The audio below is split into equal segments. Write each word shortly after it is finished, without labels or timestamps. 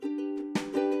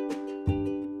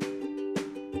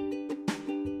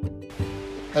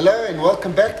Hello and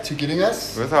welcome back to Getting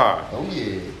Us. With her. Oh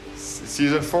yeah.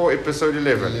 Season 4, episode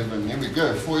 11. 11, here we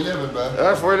go. 411,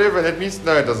 bro. 411, that means,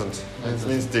 no it doesn't. It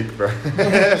means dick, bro.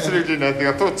 Absolutely nothing.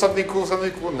 I thought something cool,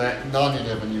 nah.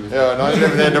 911, you were Yeah,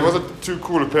 911, that wasn't too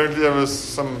cool. Apparently there was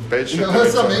some bad shit. There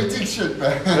was some hectic shit, bro.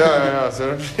 Yeah,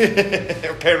 so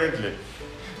apparently.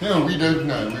 Yeah, we don't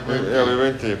know. We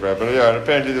went there, bro. But yeah,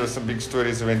 apparently there was some big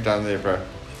stories that went down there, bro.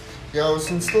 Yeah, I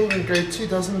was installed in grade 2,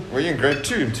 Were you in grade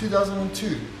 2?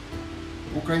 2002.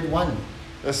 Or grade 1.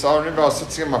 Yes, I remember I was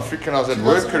sitting in my freaking, I was at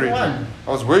work already. I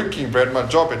was working, bro, at my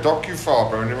job at DocuFile,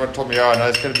 bro, and everyone told me, oh, no,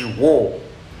 it's going to be war.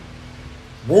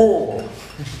 War.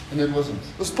 And it wasn't.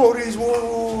 The sport is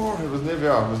war. It was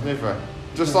never.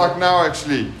 Just like now,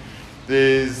 actually,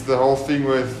 there's the whole thing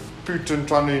with Putin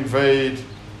trying to invade. Is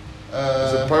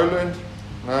it Poland?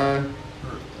 No.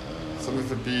 Something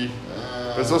to be.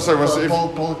 There's also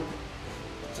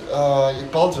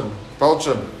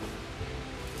Belgium.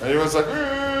 And everyone's like,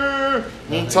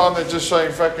 meantime, they're just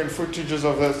showing fucking footages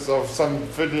of some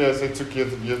videos they took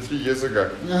 3 years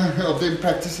ago. Of them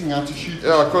practicing how to shoot.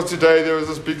 Yeah, of course, today there was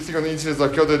this big thing on the internet,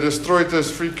 like, yo, they destroyed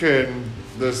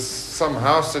some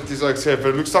house that these oaks have, but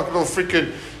it looks like a little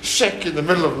freaking shack in the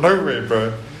middle of nowhere,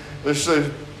 bro. They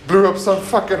blew up some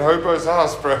fucking hobo's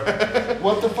house, bro.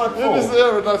 What the fuck for?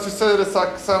 Yeah, to say that it's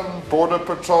like some border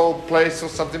patrol place or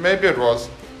something. Maybe it was.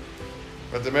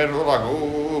 But they made it look like,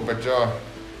 ooh, but yeah.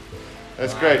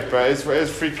 It's great, bro. It's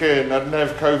freaking. I didn't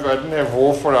have COVID. I didn't have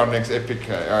war for our next epic,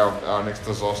 our next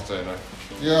disaster, you know.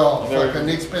 Yeah, like a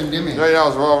next pandemic. Yeah,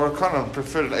 as well. I kind of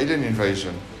preferred an alien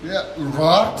invasion. Yeah,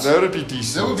 right. That would be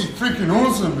decent. That would be freaking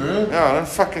awesome, bro. Yeah, don't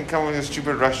fucking come with your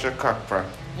stupid Russia cock, bro.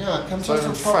 Yeah, come to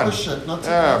some proper shit, not to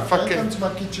come to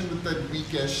my kitchen with that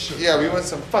weak ass shit. Yeah, we want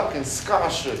some fucking scar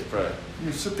shit, bro.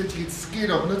 You shit that you get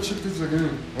scared of, not shit that's like,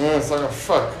 yeah, it's like a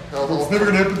fuck. It's never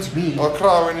gonna happen to me. I'll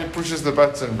cry when he pushes the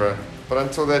button, bro. But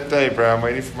until that day, bro, I'm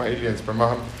waiting for my aliens, bro.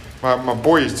 My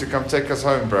boys to come take us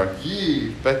home, bro.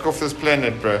 Yeah. Back off this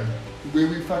planet, bro. Where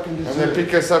we fucking deserve. And they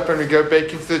pick us up and we go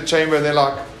back into the chamber and they're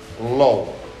like,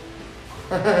 lol.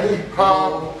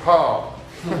 Ha.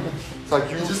 It's like,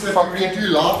 you just fucking... have to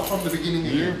laugh from the beginning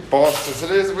You again. bastard. So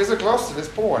where's the glass? Let's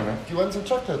pour one, Do you want some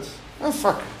chocolates? Oh,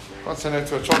 fuck. Can't say no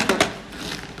to a chocolate.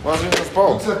 Why is it in this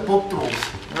bowl? Looks like pork rolls.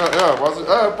 Yeah, why is it?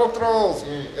 Oh, pork rolls.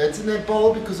 Yeah, it's in that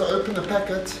bowl because I opened the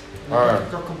packet and the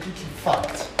packet got completely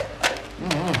fucked.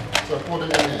 Mm-hmm. So I poured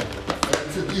it in there. It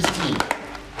is clean.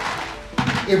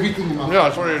 Everything in my Yeah, I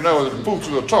just wanted to know whether it pulled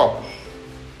to the top.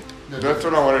 No, That's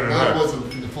what I wanted to know. No, it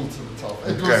wasn't in the full to the top.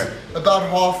 It was about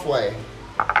halfway.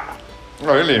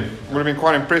 Oh, really? Would have been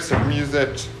quite impressive. Let me use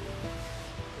that.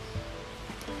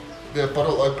 The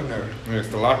bottle opener. Yes,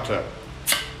 the lighter.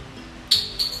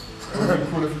 It would have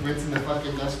been cool if it went in the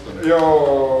fucking dustbin.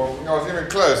 Yo, I was even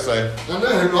close, eh? I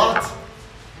know, right?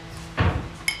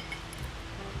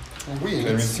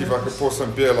 Let me see if I can pour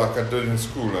some beer like I did in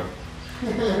school, eh?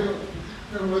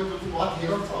 White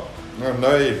head on top.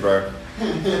 No head, bro.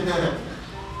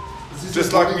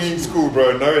 Just like me in school,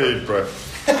 bro. No head, bro.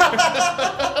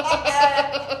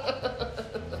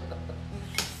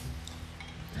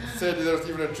 Sadly, that was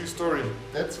even a true story.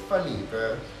 That's funny,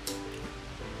 bro.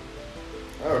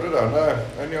 Oh, did I? No,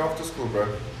 only after school, bro.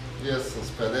 Yes,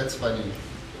 bro, that's funny.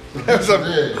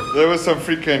 There was some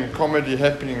freaking comedy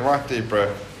happening right there,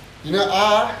 bro. You know,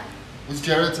 I was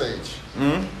Jared's age.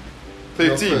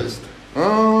 13.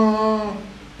 Oh,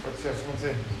 what's that? Someone's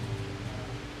there.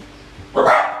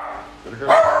 Gotta go.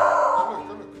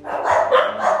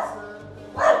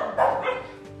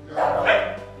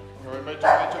 Alright, make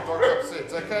your dog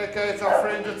upset. Okay, it's our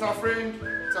friend.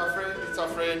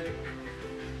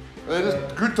 They're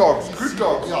just good dogs.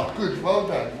 Yeah, good, well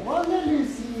done. Well done,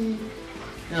 Lucy.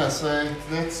 Yeah, so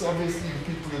that's obviously the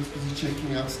people that's busy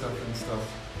checking out stuff and stuff.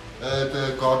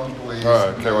 The garden boys.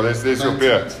 Oh, okay, well, there's your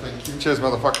beer. Thank you. Cheers,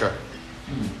 motherfucker.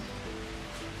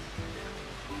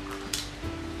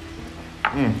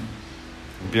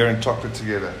 Beer and chocolate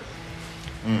together.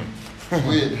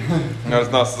 Weird. Not as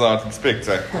nice as I'd expect,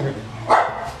 eh?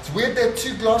 It's weird that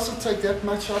 2 glasses take that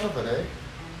much out of it, eh?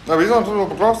 No, these aren't little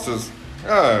glasses.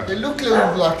 Yeah. They look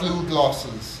like little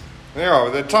glasses. They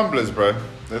are, they're tumblers, bro.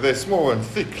 They're small and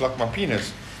thick, like my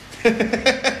penis.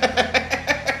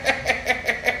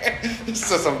 It's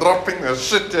just I'm dropping the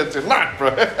shit here tonight, bro.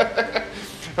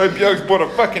 Hope Yogs bought a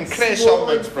fucking crash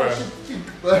helmet, bro.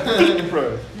 Big,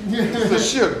 bro. It's the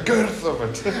sheer girth of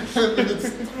it. It's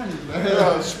tiny, man.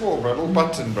 Yeah, it's small, bro. Little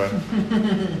button, bro.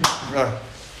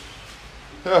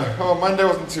 Oh, Monday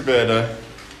wasn't too bad, eh?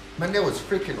 Monday was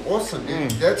freaking awesome,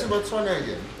 dude. That's in Botswana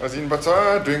again. I was in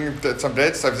Botswana doing some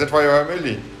dad stuff. Is that why you're home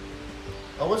early?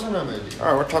 I wasn't home early.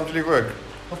 Oh, what time did you work?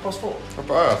 4:30.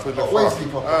 Oh, I thought you Always were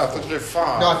leave 5. half I past thought you were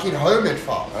 5. No, I get home at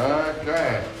 5.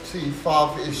 Okay. See,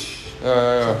 5-ish.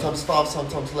 Yeah. Sometimes 5,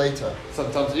 sometimes later.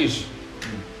 Sometimes ish.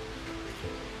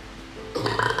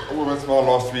 Oh, that's my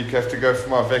last week. I have to go for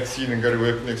my vaccine and go to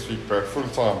work next week, bro. Full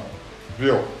time.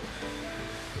 Real.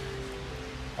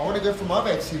 I want to go for my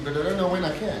vaccine, but I don't know when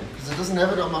I can because it doesn't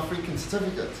have it on my freaking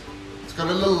certificate. It's got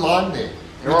a little line there.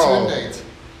 Return date.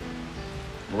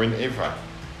 Whenever.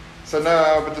 So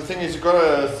now, but the thing is, you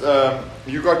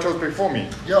got yours before me.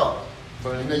 Yeah.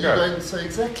 So You know, you don't say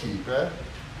exactly, bro.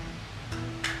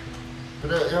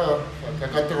 But yeah, fuck,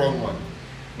 I got the wrong one.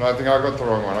 No, I think I got the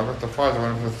wrong one. I got the Pfizer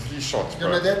one with 3 shots, bro.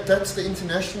 No, that's the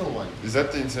international one. Is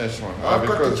that the international one? I've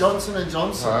got the Johnson &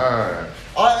 Johnson. Ah.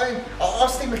 I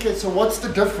asked him, okay, so what's the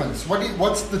difference?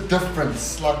 What's the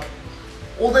difference? Like,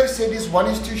 all they said is one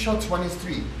is 2 shots, one is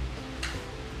 3.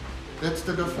 That's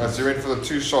the difference. So you went for the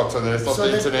 2 shots and then it's not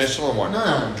the international one?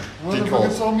 No, well, the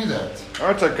fucking told me that. Oh,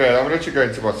 it's okay. I'm going to let you go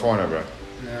into Botswana, bro.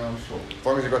 Yeah, I'm sure. As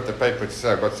long as you got the paper to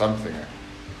say I got something.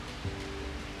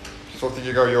 So I think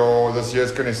you go, this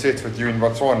year's going to set with you in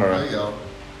Botswana.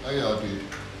 Oh yeah, dude.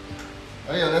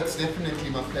 Oh yeah, that's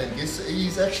definitely my plan. Guess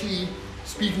he's actually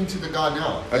speaking to the guy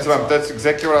now. That's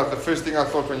exactly what the first thing I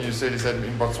thought when you said he said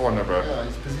in Botswana, bro. Yeah,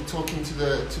 he's busy talking to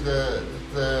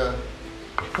the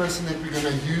person that we're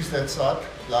going to use that site.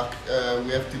 Like we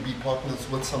have to be partners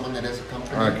with someone that has a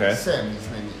company. Okay. Sam, his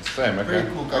name is. Sam, okay.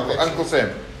 Very cool guy. Uncle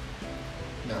Sam.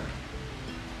 No,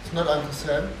 it's not Uncle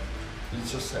Sam.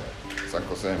 It's just Sam. It's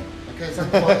Uncle Sam. Okay, it's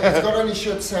Uncle. He's got on his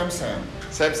shirt Sam.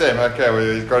 Sam, okay,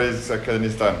 well, he's got his, okay, then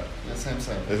he's done. Yeah, Sam.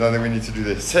 There's nothing we need to do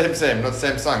there. Sam, not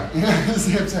Samsung.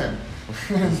 Sam.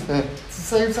 It's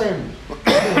the same.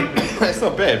 It's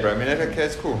not bad, bro. I mean, okay,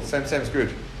 it's cool. Sam's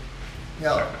good.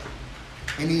 Yeah.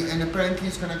 And apparently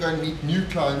he's going to go and meet new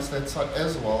clients that site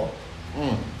as well.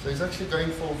 So he's actually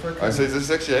going for Oh, so this is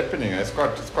actually happening. It's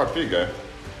quite big, eh?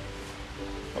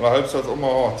 Well, I hope so with all my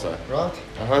heart, eh? Right?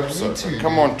 I hope so. Me too,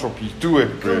 Come on, Toppy, do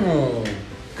it, bro.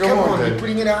 Come on, dude. we're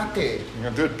putting it out there. I'm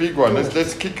gonna do it big one.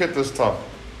 Let's kick it this time.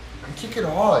 And kick it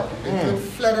hard. And do it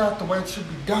flat out the way it should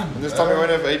be done. And this time we won't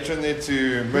have Adrian there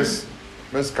to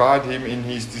misguide him in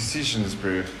his decisions,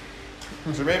 bro.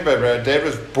 Remember, bro, Dad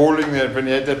was bawling there when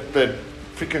he had that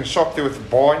freaking shop there with a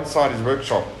bar inside his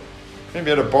workshop.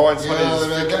 Remember, he had a bar inside his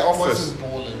freaking office. Wasn't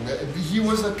balling. He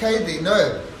was okay there.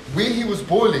 No, where he was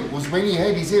balling was when he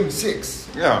had his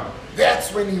M6. Yeah.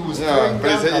 That's when he was going down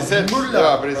but he's had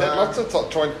mullah, lots of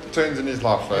turns in his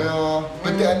life, though. Yeah,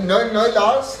 but no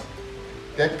lies.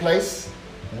 That place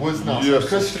was nice. You have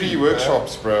 3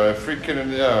 workshops, bro.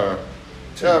 Freaking, yeah.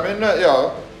 Yeah, I mean,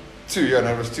 2, yeah,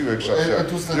 no, it was 2 workshops, yeah.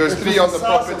 There was 3 on the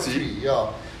property. 3,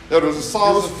 yeah. Yeah, there was a size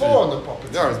There was of 4 on the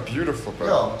property. Yeah, it was beautiful, bro.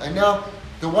 Yeah, and now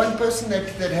the one person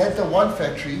that had the one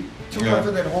factory took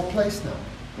over that whole place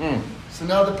now. So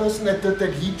now the person that did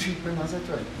that heat treatment, how's that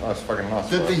right? Oh, it's fucking nice.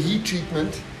 Did the heat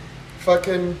treatment,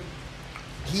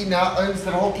 he now owns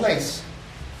that whole place.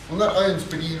 Well, not owns,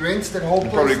 but he rents that whole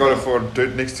place. Probably got it for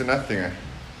next to nothing, eh?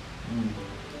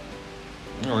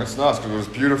 Oh, it's nice because it was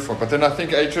beautiful. But then I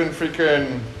think Adrian's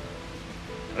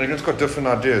got different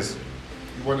ideas.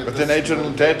 But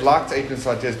then Dad liked Adrian's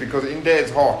ideas because in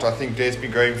Dad's heart, I think Dad's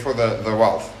been going for the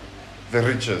wealth, the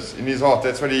riches. In his heart,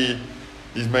 that's what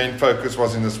his main focus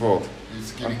was in this world.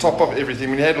 On top of everything.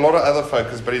 I mean, he had a lot of other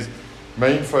focus, but his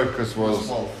main focus was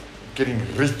getting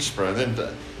rich, bro. Then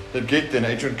they'd get there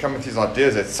and Adrian come with his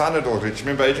ideas that sounded all rich.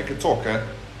 Remember, Adrian can talk, eh?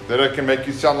 That can make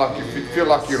you sound like you feel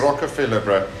like you're Rockefeller,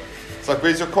 bro. It's like,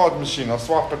 where's your card machine? I'll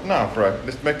swipe it now, bro.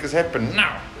 Let's make this happen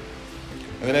now.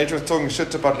 And then Adrian was talking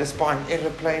shit about let's buy an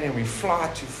aeroplane and we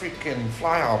fly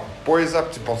our boys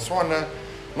up to Botswana.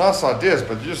 Nice ideas,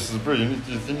 but just, bro, you need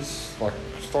to like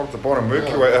start at the bottom, work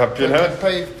your way up, you know?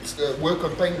 Work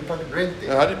on paying the fucking rent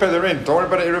there. How do you pay the rent? Don't worry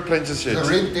about the aeroplane just yet. The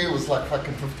rent there was like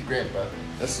fucking 50 grand, bro.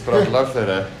 But I'd love that,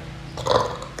 eh?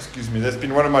 Excuse me, that's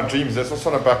been one of my dreams. That's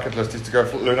also on a bucket list, is to go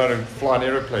learn how to fly an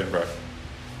aeroplane, bro.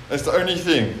 That's the only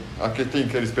thing I could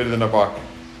think that is better than a bike.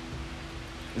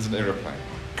 Is an aeroplane.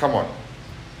 Come on.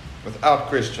 Without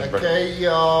question, bro. Okay,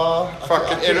 yeah.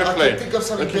 Fucking aeroplane. I can think of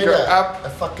something That you better. go up. A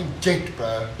fucking jet,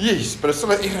 bro. Yes, but it's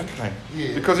still an aeroplane.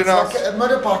 Yeah. Because you it's know. like a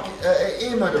motorbike, an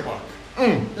air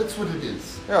motorbike. That's what it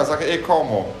is. Yeah, it's like an air car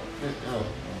more. Yeah.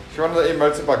 If you want an air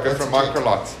motorbike, go for a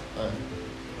microlight. Oh.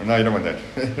 No, you don't want that.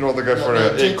 You'd rather go for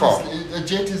an air car. A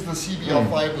jet is the CBR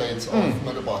 5 lanes of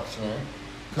motorbikes, you know?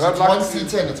 Because it's like one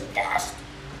seater and it's fast.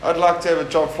 I'd like to have a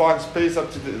job flying space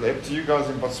up to you guys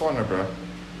in Botswana, bro.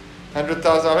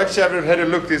 100,000. I've actually had a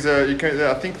look. There's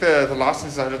I think the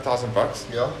license is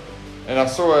 $100,000. Yeah. And I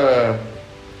saw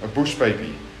a bush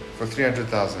baby for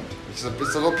 300,000. It's a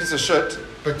little piece of shit,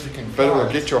 But you can but it fly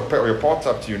will get your parts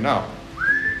up to you now.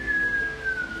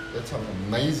 That's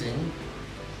amazing.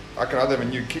 I can either have a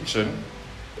new kitchen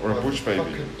or a bush baby.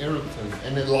 Fucking aeroplane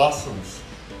and a license.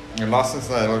 A license,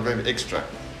 no, it'll be extra.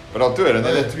 But I'll do it. And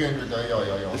then 300,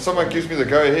 yeah. if someone gives me the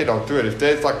go ahead, I'll do it. If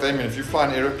Dad's like, Damien, if you fly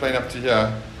an aeroplane up to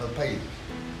here, I'll pay you.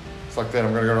 it's like that.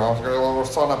 I'll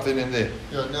sign up then and there.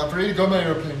 Yeah, now I've already got my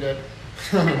aeroplane, Dad.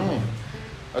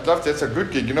 I'd love that. It's a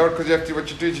good gig. You know, because what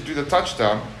you do is you do the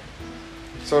touchdown.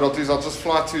 So what I'll do is I'll just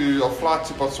fly to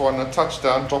Botswana,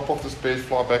 touchdown, drop off the spares,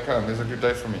 fly back home. It's a good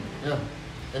day for me. Yeah.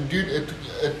 And dude,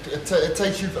 it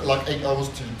takes you like 8 hours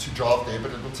to drive there,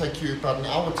 but it will take you about an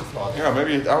hour to fly there. Yeah,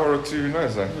 maybe an hour or two, who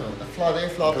knows though. Yeah, fly there,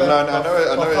 fly back. No, I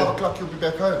know By it. 5 o'clock you'll be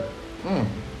back home.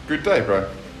 Good day, bro.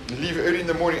 You leave early in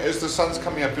the morning as the sun's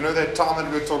coming up. You know that time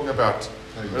that we were talking about?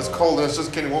 When it's cold and it's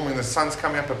just getting warm and the sun's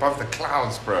coming up above the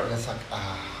clouds, bro. And it's like,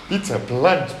 It's a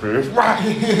blunt, bro.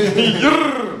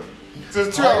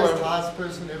 It's 2 hours. Highest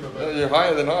person ever, bro. You're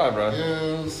higher than I, bro.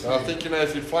 Yes. I think,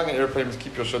 if you're flying an airplane, just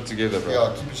keep your shit together, bro.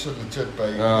 Yeah, keep your shit legit,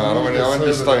 baby. No, I don't want to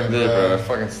be stoned there, bro.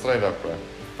 Fucking straight up, bro.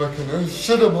 Fucking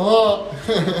shit, I'm hot.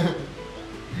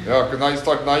 Yeah, because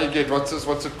now you get, what's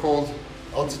it called?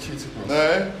 Altitude sickness.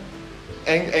 No?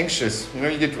 Anxious. You know,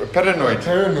 you get paranoid.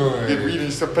 Paranoid. You get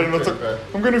really paranoid. Like,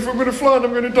 I'm gonna fly and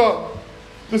I'm gonna die.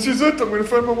 This is it. I'm gonna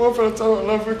phone my wife and tell her I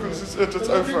love her because this is it. It's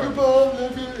over. Goodbye,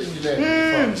 love you. And you land.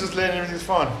 And just land, everything's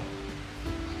fine.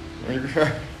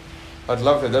 I'd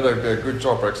love that. That'd be a good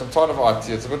job, bro. Because I'm tired of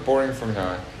IT. It's a bit boring for me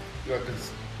now. Yeah,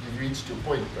 because you've reached your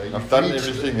point, bro. I've done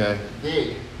everything,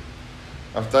 There.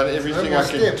 I've done everything I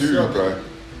can steps, do, yeah, bro.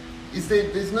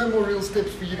 There's no more real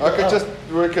steps for you to I go could up. just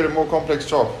work at a more complex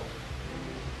job.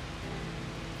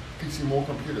 Fixing more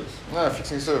computers. No,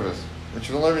 fixing servers, which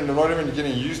is not even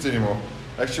getting used anymore.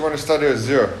 I actually want to study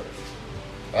Azure.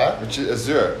 Huh? Which is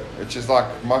Azure, which is like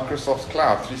Microsoft's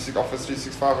cloud, Office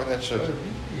 365 and that shit. Oh,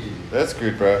 really? That's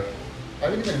good, bro. I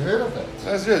haven't even heard of that.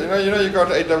 That's good. You know, you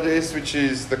got AWS, which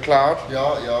is the cloud.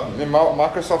 Yeah. And then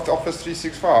Microsoft Office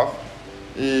 365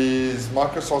 is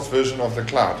Microsoft's version of the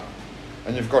cloud.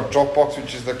 And you've got Dropbox,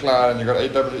 which is the cloud, and you've got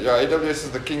AWS. Yeah, AWS is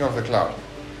the king of the cloud.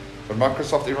 But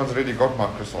Microsoft, everyone's already got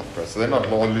Microsoft, bro, so they're not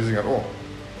losing at all.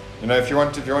 You know, if you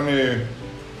want to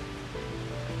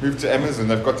move to Amazon,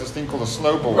 they've got this thing called a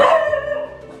snowball. It's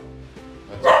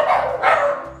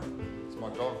my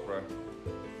dog, bro.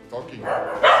 Doggy.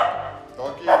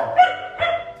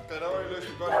 Okay, don't worry, Luke,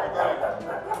 we got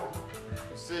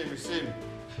him. We see him.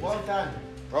 Well done.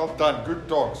 Well done, good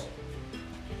dogs.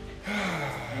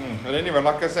 And anyway,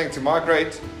 like I was saying, to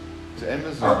migrate to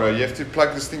Amazon, bro, you have to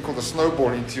plug this thing called a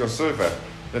snowball into your server.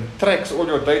 It tracks all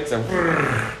your data.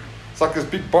 It's like this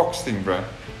big box thing, bro.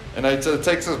 And it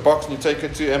takes this box and you take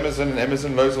it to Amazon, and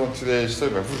Amazon loads it onto their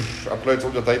server, uploads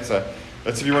all your data.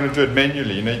 That's if you want to do it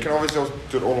manually. You know, you can obviously also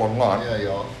do it all online.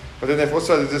 Yeah. But then they've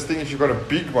also this thing, if you've got a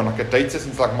big one, like a data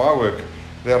center like my work,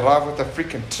 they arrive with a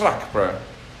freaking truck, bro.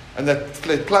 And they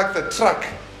plug the truck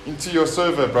into your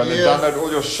server, bro, and they download all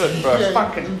your shit, bro. Yeah,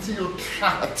 Fucking into your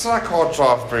truck. a truck hard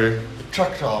drive, bro. The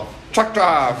truck drive. Truck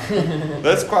drive.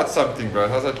 That's quite something, bro.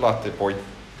 How's that like there, boy?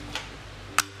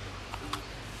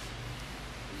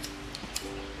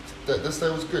 This day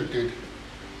was good, dude.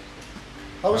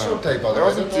 How was your day, by the way?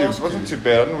 It wasn't too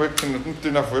bad. I didn't do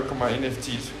enough work on my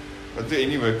NFTs. I didn't do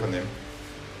any work on them.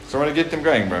 So I want to get them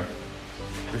going, bro.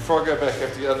 Before I go back, I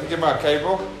didn't get my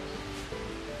cable.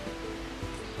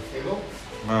 Cable?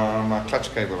 No, my clutch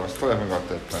cable. I still haven't got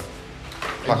that, bro.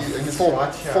 Like And it's four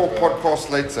right here, bro. podcasts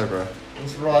later, bro.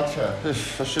 It's right here.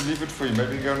 I should leave it for you.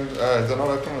 Maybe go and they're not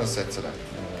open on a Saturday.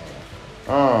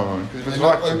 Oh, because They're it's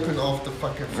not like open after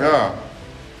fucking yeah.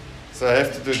 So I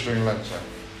have to do it during lunch.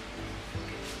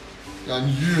 And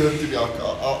you have to be like,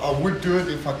 I would do it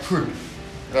if I could.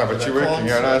 Yeah, but you're working.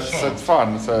 You know, it's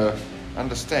fun. So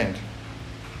understand.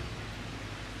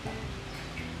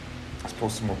 Let's pour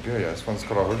some more beer. Yeah, this one's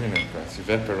got a hole in it, bro. It's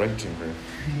evaporating, bro.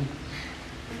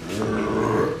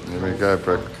 There we go,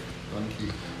 bro.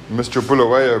 Monkey. Missed your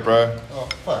Bulawayo, bro. Oh,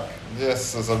 fuck.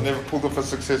 Yes, as I've never pulled off a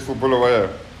successful Bulawayo.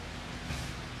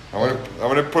 I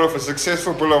want to pull off a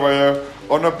successful Bulawayo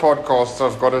on a podcast, so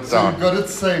I've got it So down. you've got it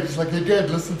saved. It's like, hey, Dad,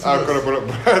 listen to I've this. got to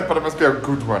put it, but it must be a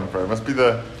good one, bro. It must be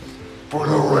the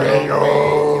Bulawayo.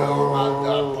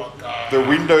 The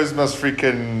windows must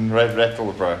freaking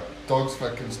rattle, bro. Dogs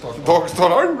fucking start. Dogs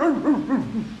start.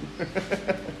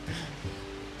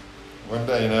 One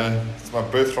day, you know, it's my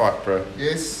birthright, bro.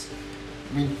 Yes.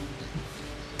 I mean,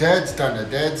 Dad's done it.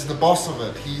 Dad's the boss of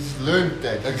it. He's learned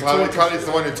that. And He's taught us Kylie's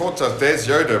the one who taught us. There's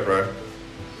Yoda, bro.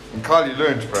 And Kylie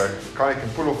learned, bro. Kylie can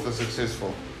pull off the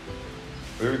successful.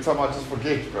 But every time I just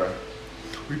forget, bro.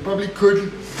 We probably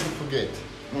could forget.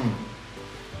 No.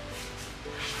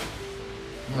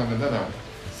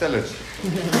 Salad.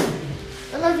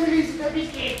 I love you, Lisa. Don't be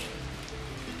scared.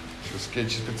 She was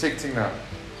scared. She's protecting now.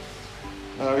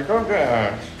 No, we can't go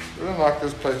out. We don't like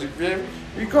this place.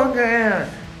 We can't go out.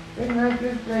 We don't like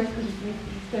this place because we need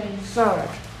to stay inside.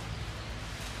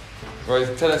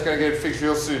 Well, tell us going to get it fixed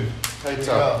real soon. Hey,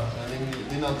 yeah, and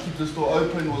then I'll keep the store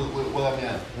open while I'm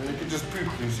here. And you could just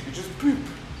poop, Lucy. You could just poop.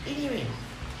 Anyway.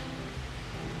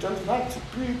 Don't like to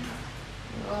poop.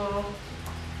 Oh.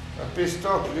 My best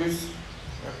dog, Lucy.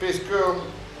 My best girl.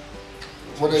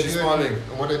 She's smiling.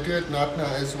 What I do at night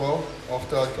now as well,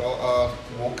 after I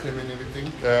walk them and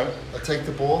everything, yeah. I take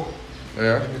the ball,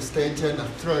 yeah. and the stand here and I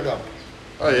throw it up.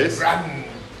 Oh, yes. They run,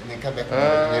 and then come back.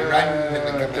 And they run, and then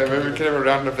come back. Okay, maybe we can have a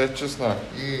round of that just now.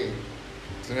 Yeah.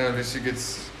 So now Lucy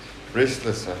gets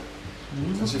restless, huh?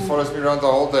 And she follows me around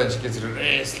the whole day and she gets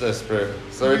restless, bro.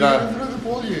 So you didn't throw the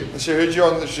ball yet. She heard you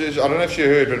on, I don't know if she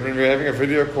heard, but when we were having a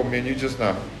video call, me and you just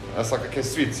now, I was like, okay,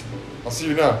 sweet, I'll see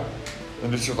you now.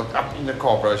 And Lucy was like, up in the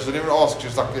car, bro. She didn't even ask, she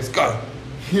was like, let's go.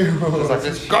 She was like,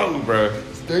 let's go, bro.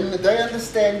 They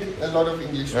understand a lot of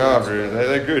English. Yeah, bro,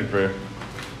 they're good, bro.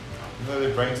 You know,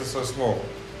 their brains are so small.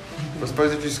 I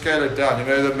suppose if you scale it down, you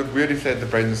know, they look weird if they had the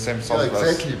brain the same size as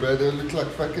us. Exactly, bro. They look like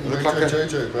fucking look like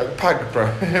Jojo, bro. A pug, bro,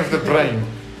 of the brain.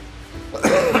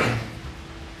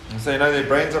 So, you know, their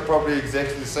brains are probably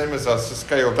exactly the same as us, just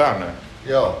scaled down now.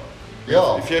 Yeah.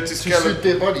 Yeah. If you had to scale it, suit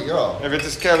their body, yeah. If you had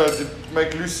to scale it, it'd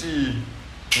make Lucy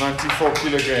 94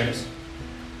 kilograms.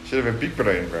 She'd have a big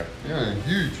brain, bro. Yeah,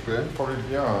 huge, bro. Probably,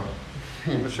 yeah.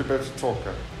 She should be able to talk,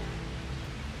 huh?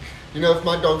 You know, if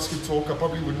my dogs could talk, I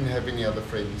probably wouldn't have any other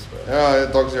friends, bro. Yeah,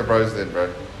 dogs are your bros then,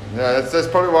 bro. Yeah, that's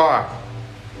probably why.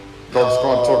 Dogs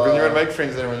can't talk. When you want to make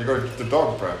friends then when you go to the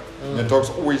dog, bro. And the dog's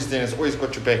always there, it's always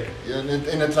got your back. Yeah, and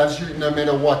it loves you no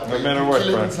matter what. No matter what,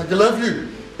 bro. It's like, I love you.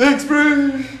 Thanks,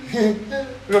 bro. I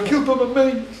got killed by my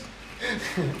mate.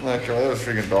 Okay, well, that was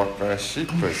freaking dark, bro. Sheep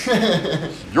piss.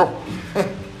 Yo.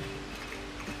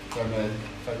 So, man,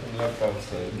 fucking love dogs,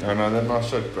 though. Oh, no, they're my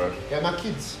shit, bro. Yeah, my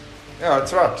kids. Yeah,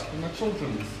 that's right. And my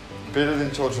children. Better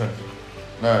than children.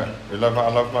 No, I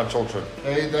love my children.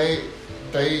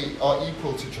 They are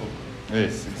equal to children.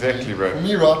 Yes, exactly, bro. For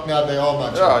me right now, they are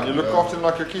my children. Yeah, and you look after them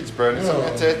like your kids, bro. And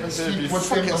yeah, it's be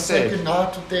fucking I sad. say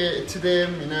goodnight to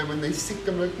them, you know, when they sick,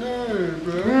 I'm like, no,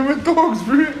 bro. My dogs,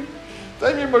 bro.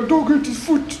 Damien, my dog hurt his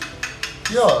foot.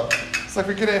 Yeah. It's like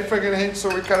we get a friggin' hand,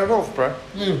 so we cut it off, bro.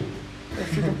 Yeah.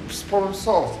 Problem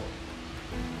solved.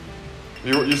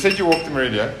 You said you walked them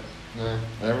already, eh? No.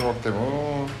 I haven't walked them.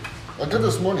 Oh. I did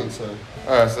this morning, so.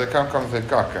 Oh, so they can't come with their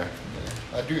cock, eh?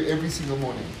 Yeah. I do every single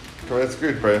morning. Cool, that's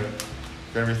good, bro.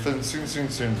 Gonna be thin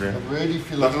soon, bro. I really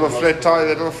feel that like little flat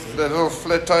tire, that little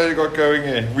flat tire you got going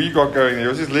there. We got going there.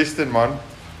 Yours is less than mine.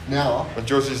 Now. But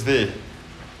yours is there.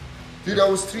 Dude, I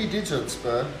was 3 digits,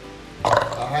 bro.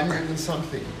 100 and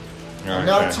something. Okay. I'm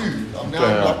now 2. I'm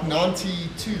now like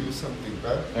 92 or something,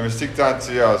 bro. And we stick down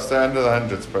to, stay under the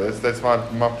hundreds, bro. That's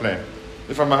my plan.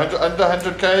 If I'm under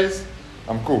 100 Ks,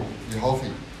 I'm cool. You're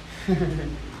healthy.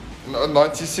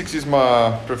 96 is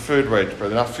my preferred weight, bro.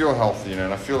 Then I feel healthy, you know,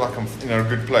 and I feel like I'm in a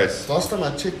good place. Last time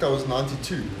I checked, I was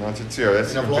 92. 92,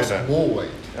 that's and I've even lost better. more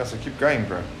weight. Yeah, so keep going,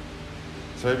 bro.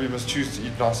 So maybe you must choose to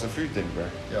eat nicer food then, bro.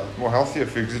 Yeah. More healthier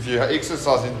food, because if you're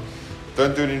exercising,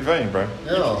 don't do it in vain, bro.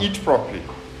 Yeah. Eat properly.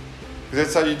 Because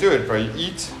that's how you do it, bro. You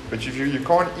eat, but if you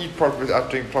can't eat properly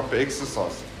without doing proper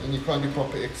exercise. And you can't do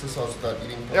proper exercise without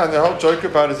eating properly. Yeah, and the whole joke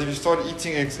about it is if you start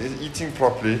eating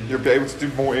properly, you'll be able to do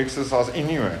more exercise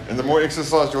anyway. And the more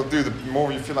exercise you'll do, the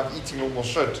more you feel like eating normal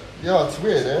shit. Yeah, it's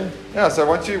weird, eh? Yeah, so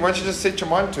once you just set your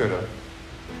mind to it,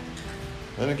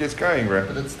 then it gets going, bro.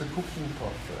 But it's the cooking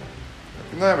part,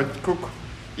 bro. No, but cook,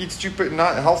 eat stupid,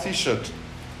 not healthy shit.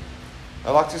 I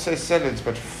like to say salads,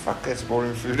 but fuck, that's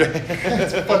boring food.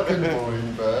 It's fucking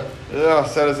boring, bro. Yeah,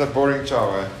 salads are boring,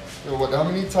 chow, eh? So what, how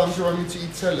many times do you want me to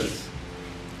eat salads?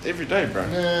 Every day, bro.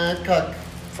 Nah, cuck.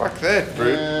 Fuck that,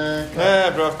 bro.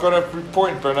 Nah, bro, I've got a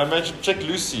point, bro. And I mentioned, check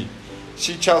Lucy.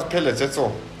 She chows pellets, that's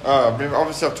all. I mean,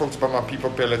 obviously I've talked about my people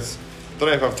pellets. Don't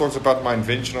know if I've talked about my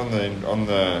invention on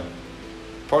the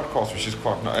podcast, which is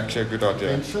quite actually a good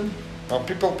idea. Invention?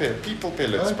 People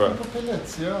pellets, bro. People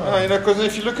pellets, yeah. You know, because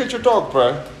if you look at your dog,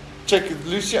 bro, check,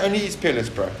 Lucy only eats pellets,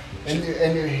 bro. And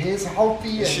her hair's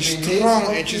healthy. And she's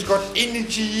strong and she's got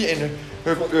energy and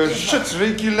her shit's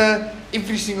regular.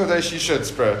 Every single day she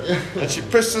shits, bro. Yeah. And she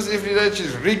pisses every day.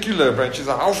 She's regular, bro. And she's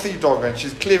a healthy dog and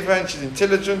she's clever and she's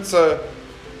intelligent. So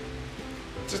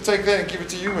just take that and give it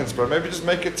to humans, bro. Maybe just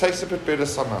make it taste a bit better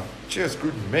somehow. Cheers,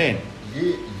 good man.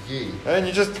 Yeah. And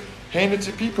you just hand it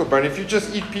to people, but if you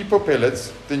just eat people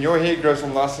pellets, then your hair grows all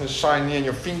nice and shiny, and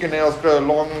your fingernails grow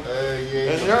long.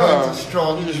 Yeah, and your bones are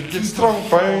strong. You get strong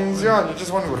bones, yeah, and you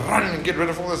just want to run and get rid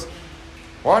of all this.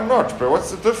 Why not, bro?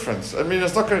 What's the difference? I mean,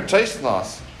 it's not going to taste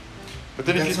nice. But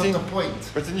then That's if you think, not the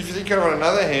point. But then if you think on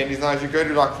another hand, is now if you go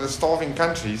to like the starving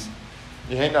countries,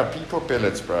 you hand out people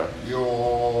pellets, bro.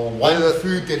 Your one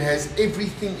food that has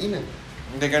everything in it.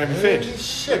 They're going to be fed.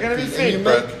 Shit, they're going to be fed,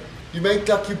 bro. You make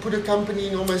like you put a company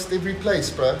in almost every place,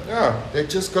 bro. Yeah. That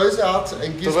just goes out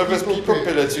and gives delivers people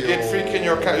pellets. You get freaking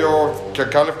your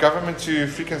government to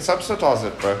freaking subsidize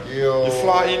it, bro. You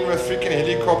fly in with freaking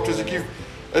helicopters.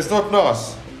 It's not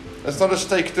nice. It's not a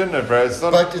steak dinner, bro. It's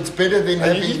not. But it's better than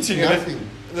having eating nothing.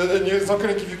 And it's not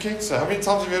going to give you cancer. How many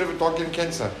times have you heard of a dog getting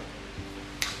cancer?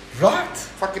 Right.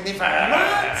 Fucking never.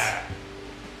 Right.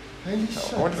 Holy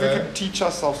shit, I wonder if we could teach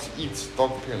ourselves to eat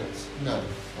dog pellets. No.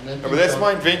 But that's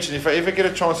my invention. If I ever get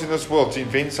a chance in this world to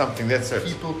invent something, that's it.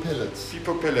 People pellets.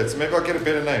 People pellets. Maybe I'll get a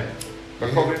better name.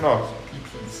 But probably not.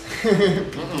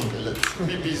 Peepees. People pellets.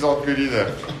 Peepees aren't good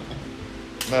either.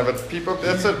 No, but people,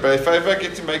 that's it. But if I ever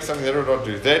get to make something, that's what I'll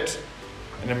do. That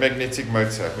and a magnetic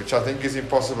motor, which I think is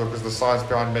impossible because the science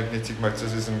behind magnetic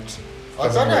motors isn't.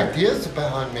 I've got ideas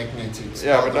behind magnetics.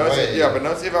 Yeah, but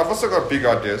I've also got big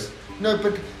ideas. No,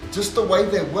 but just the way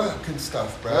they work and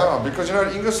stuff, bro. Yeah, because you know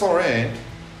at Ingersoll Rand,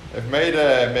 they've made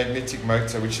a magnetic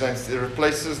motor which it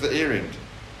replaces the air end.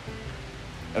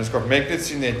 And it's got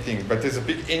magnets in that thing, but there's a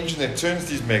big engine that turns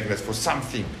these magnets for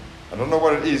something. I don't know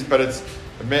what it is, but it's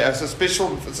a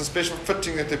special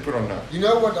fitting that they put on now. You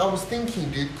know what I was thinking,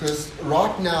 dude? Because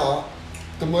right now,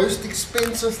 the most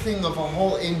expensive thing of a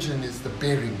whole engine is the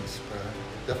bearings, bro.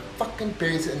 The fucking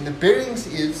bearings, and the bearings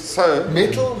is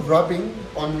metal rubbing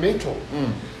on metal.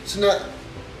 So now,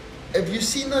 have you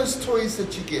seen those toys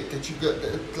that you get? That you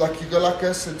go like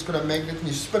this, and it's got a magnet, and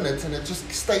you spin it, and it just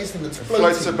stays and it's floating.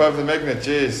 Floats above the magnet,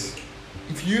 yes.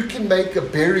 If you can make a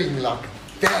bearing like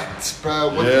that,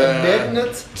 bro, with a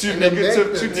magnet, two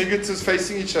negatives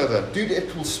facing each other, dude,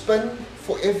 it will spin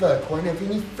forever. It won't have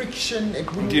any friction.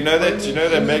 Do you know that? Do you know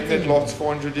that magnet lasts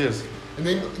 400 years? And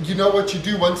then you know what you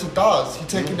do once it dies? You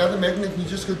take another magnet and you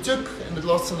just go tuk, and it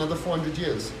lasts another 400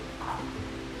 years.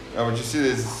 Oh, but you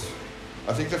see,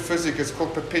 I think the physics is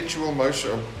called perpetual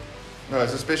motion. No,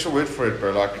 it's a special word for it,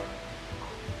 bro. Like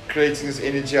creating this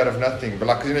energy out of nothing. But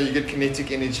like, you know, you get kinetic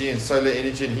energy and solar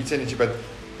energy and heat energy, but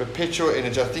perpetual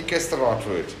energy, I think that's the right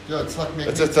word. Yeah, it's like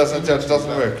magnetic. It just doesn't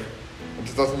work.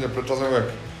 It doesn't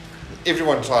work.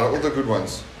 Everyone tried it, all the good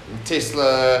ones.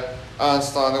 Tesla,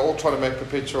 Einstein, they all tried to make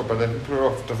perpetual, but they didn't put it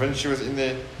off. Da Vinci was in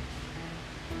there.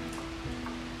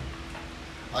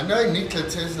 I know Nikola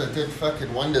Tesla did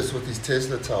fucking wonders with his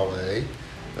Tesla tower, eh?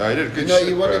 No, he did good shit,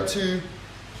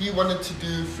 he wanted to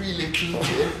do free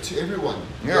electricity to everyone.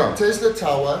 Yeah. The Tesla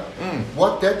tower,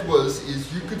 what that was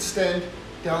is you could stand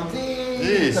down there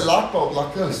with a light bulb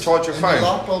like this. And charge your phone. The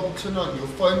light bulb will turn on, your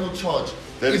phone will charge.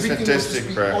 That is Everything fantastic, will just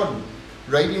be bro. on.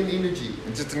 Radiant energy. He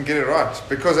just didn't get it right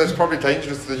because that's probably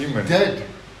dangerous to the human. He did.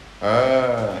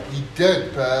 He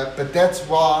did, but that's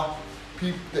why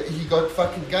he got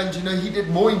fucking guns. You know, he did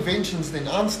more inventions than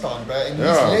Einstein, bro, and he's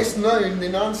less known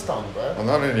than Einstein, bro. Well,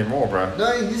 not anymore, bro.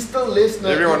 No, he's still less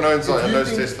known. Everyone knows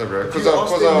Tesla, bro. Because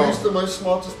who's the most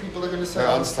smartest people are going to say?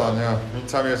 Einstein, yeah. You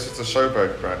tell me it's just a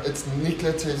showboat, bro. It's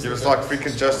Nikola Tesla. He was like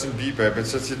freaking Justin Bieber, but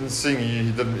since he didn't sing,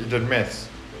 he did maths.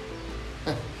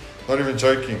 Not even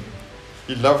joking.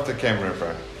 He loved the camera,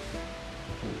 bro.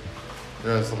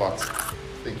 Yeah, it's a lot.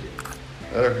 Thank you.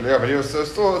 Yeah, but he was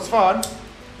still, it's fine.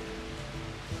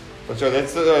 But yeah,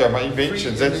 that's my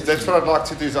inventions. That's what I'd like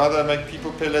to do, is either make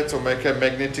people pellets or make a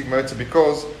magnetic motor,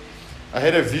 because I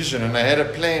had a vision and I had a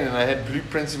plan and I had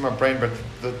blueprints in my brain, but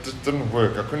that just didn't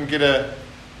work. I couldn't get a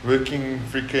working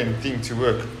freaking thing to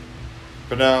work.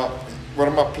 But now,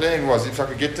 what my plan was, if I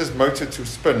could get this motor to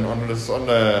spin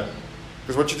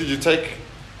because what you do, you take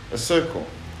a circle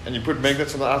and you put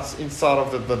magnets on the inside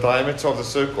of the diameter of the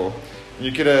circle, and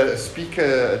you get a speaker,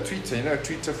 a tweeter, a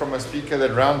tweeter from a speaker,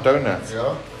 that round donut.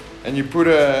 Yeah. And you put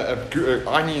a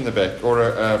iron in the back, or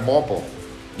a marble,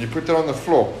 and you put that on the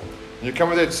floor, and you come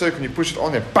with that circle and you push it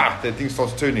on there, bah, that thing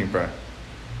starts turning, bro.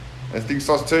 That thing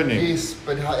starts turning. Yes,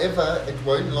 but however, it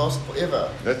won't last forever.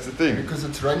 That's the thing. Because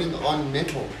it's running on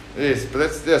metal. Yes, but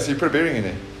so you put a bearing in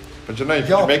there. But you know, you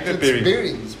put a magnet bearing.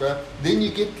 Bearings, bro. Then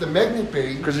you get the magnet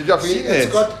bearing. Because I've seen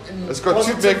that. It's got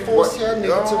two positive force here,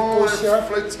 negative force here,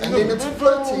 and then it's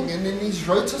floating. floating, and then these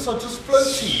rotors are just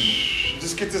floating.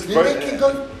 Just get this then they can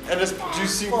go and it's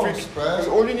producing fast, bro. Because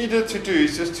all you needed to do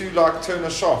is just to turn a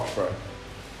shaft, bro.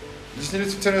 You just needed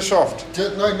to turn a shaft.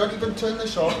 No, not even turn the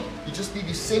shaft. You just need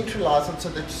to centralize it so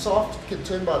that shaft can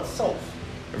turn by itself.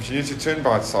 But you need to turn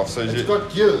by itself. So it's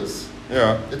got gears.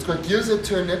 Yeah. It's got gears that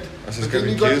turn it. But then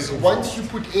you got, once you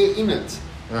put air in it,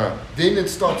 then it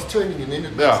starts turning and then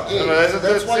it makes air. No, so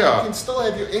that's why you can still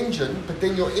have your engine, but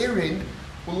then your air end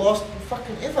will last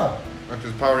fucking ever.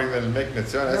 Because powering the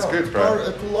magnets, that's good, bro.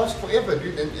 It will last forever,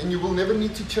 dude, and you will never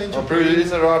need to change it. Bro, it is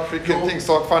the right freaking thing.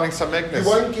 Start finding some magnets.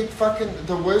 You won't get fucking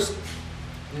the worst.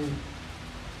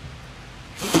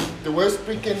 The worst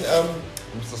freaking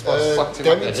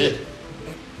damage.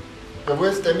 The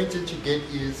worst damage that you get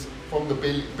is from the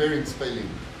bearings failing.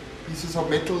 Pieces of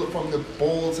metal from the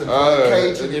balls and from the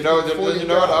cage. And you know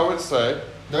what I would say?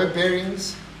 No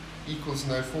bearings equals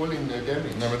no falling, no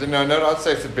damage. No, but then I'd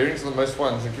say if the bearings are the most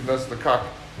ones, they give those to the cock,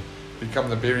 become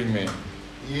the bearing man.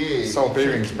 Yeah. Sell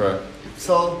bearings, bro.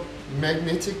 Sell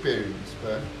magnetic bearings,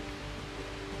 bro.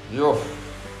 Yo.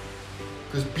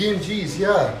 Because BMG's,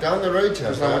 down the road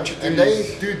here, bro. And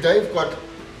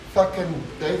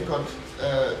they've got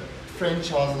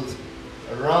franchises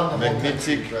around the whole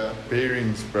country, magnetic bro.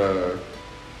 bearings, bro.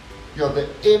 Yeah, the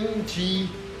MG,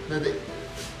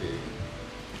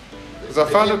 because I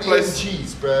found a place.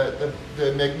 MGs, bro,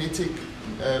 the magnetic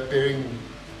bearing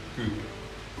group.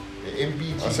 The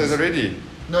MBGs. I says already.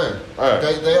 No, oh.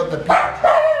 they are the big.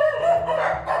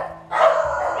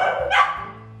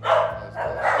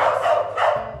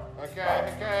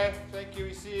 Okay, thank you,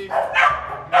 we see you.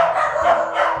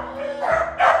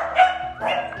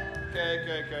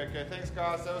 Okay, thanks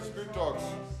guys, that was good dogs.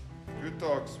 Good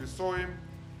dogs, we saw him.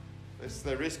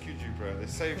 They rescued you, bro. They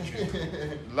saved you.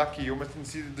 Lucky, you almost didn't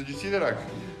see. Did you see that? Like?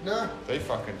 No. They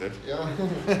fucking did. Yeah.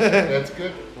 That's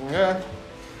good. Yeah.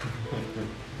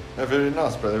 They're very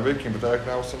nice, bro. They're working, but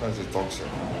they also knows there's dogs here.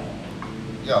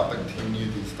 Yeah, but he knew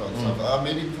these dogs. I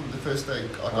met him from the first day.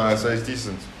 So he's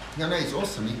decent. No, he's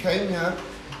awesome. He came here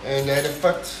and they had a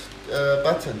fucked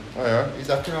button. Oh, yeah? He's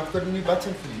like, I've got a new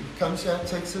button for you. He comes here,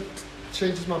 takes it,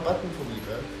 changes my button for me,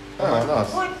 bro. Oh,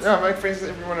 nice. What? Yeah, make friends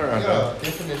with everyone around. Yeah,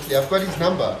 definitely. I've got his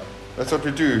number. That's what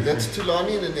we do. That's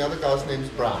Tulani, and then the other guy's name's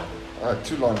Brian.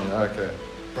 Tulani, okay.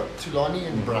 Tulani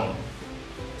and Brian.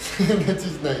 That's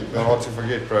his name. Not hard to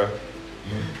forget, bro.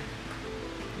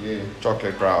 Yeah.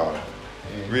 Chocolate brown.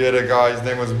 Yeah. We had a guy, his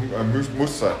name was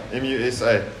Musa,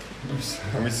 M-U-S-A.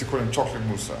 And we used to call him Chocolate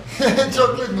Musa.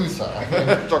 Chocolate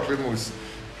Musa. Chocolate Musa.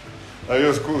 He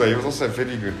was cool though. He was also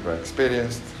very good, bro.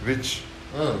 Experienced, rich.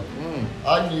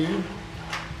 I knew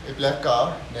a black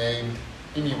guy named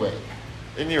Anyway.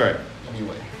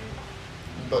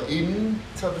 But in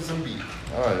Tabazimbi.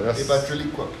 Oh, that's... About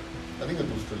Drilliquip. I think it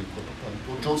was Drilliquip.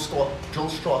 Or Joel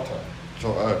Strata.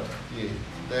 Yeah.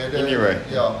 Anyway.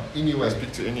 Yeah, Anyway. I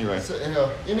speak to Anyway. So,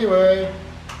 anyway.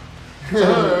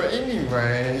 So,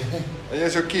 anyway. And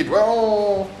here's your kid.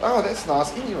 Well, oh, that's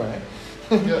nice. Anyway.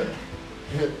 Yeah.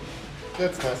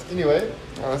 That's nice. Anyway.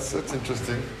 Oh, that's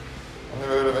interesting. I've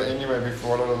never heard of it anyway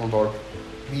before. What a little dog.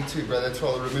 Me too, bro. That's why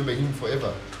I'll remember him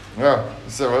forever. Yeah.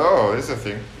 So, there's a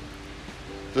thing.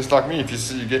 Just like me, if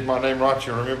you get my name right,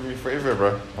 you'll remember me forever,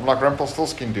 bro. I'm like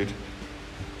Rumpelstiltskin, dude.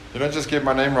 You don't just get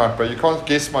my name right, bro. You can't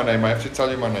guess my name. I have to tell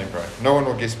you my name, bro. No one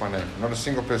will guess my name. Not a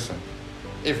single person.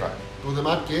 Ever. Well, they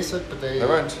might guess it, but they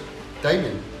won't.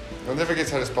 Damien. They'll never guess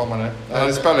how to spell my name. How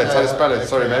to spell it. Okay.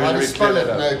 Sorry, maybe how to we spell clear it?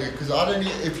 that No, up. dude, because I don't.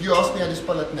 If you ask me how to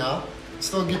spell it now,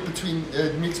 still get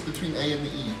mix between A and the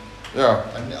E. Yeah.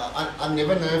 And I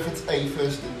never know if it's A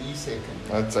first and E second.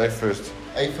 It's A first.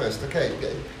 A first, okay.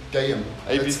 Dayam.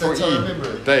 A before that's how I remember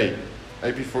E. it. Day.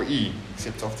 A before E,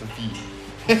 except after V.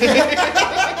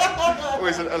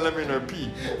 Always an L and a P.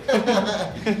 I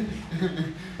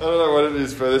don't know what it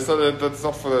is, bro. That's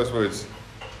not for those words.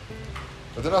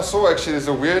 But then I saw actually there's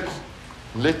a weird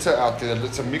letter out there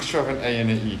that's a mixture of an A and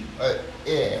an E.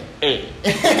 A.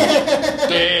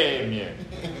 Damn you.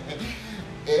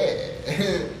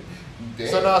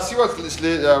 So now I see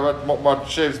what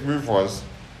Chev's move was.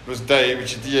 It was Day,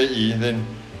 which is D-A-E, then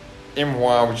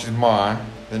M-Y, which is my,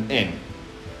 then N.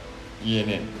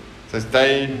 E-N-N. So it's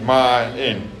Day, my,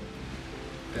 N.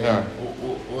 Yeah.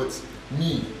 Or it's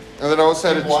me. And then I also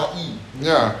had M-Y-E.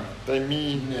 Yeah. Day,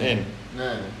 me, N.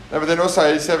 No, but then also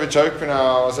I used to have a joke when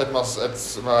I was at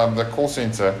the call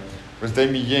center. It was Day,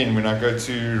 me, Yen when I go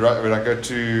to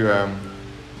I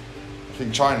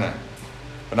think China.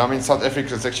 When I'm in South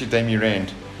Africa, it's actually Day, me,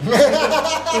 Rand. So when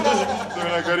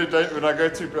I go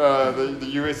to the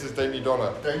US, it's Day, me,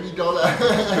 dollar. Day, me, dollar.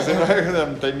 Because I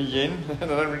know Day, me, yen, and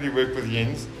I don't really work with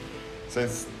yens, so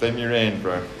it's Day, me, Rand,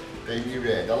 bro. Day, me,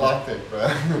 Rand. I like that, bro.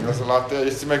 I was like that. I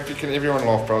used to make freaking everyone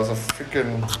laugh, bro. I was a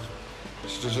freaking.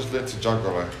 Should have just learned to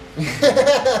juggle, eh?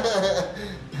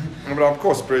 But of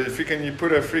course, bro. If you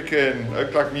put a freaking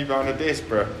oak like me behind a desk,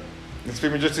 bro,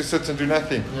 expect me just to sit and do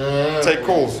nothing, take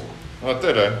calls. I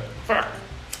did, eh? Fuck.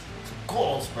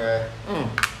 Calls, bro.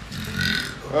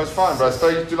 That was fine, bro. So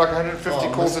you do like 150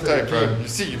 Oh, calls a day, bro. again. You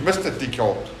see, you missed it,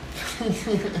 decal.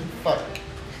 Fuck.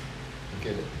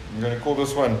 Get it. I'm going to call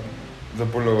this one the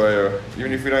Bulawayo.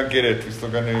 Even if we don't get it, we're still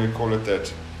going to call it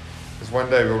that. Because one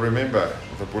day we'll remember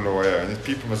the Bulawayo, and these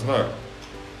people must know.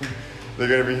 They're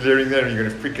going to be hearing that, and you're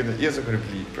going to freaking, the ears are going to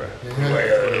bleed, bro.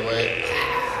 Bulawayo.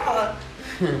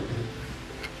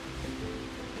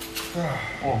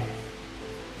 Oh.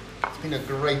 It's been a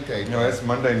great day. No, it's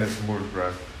Monday in this mood,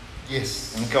 bro.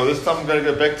 Yes. Okay, well, this time I'm going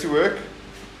to go back to work,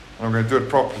 and I'm going to do it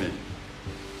properly.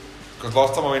 Because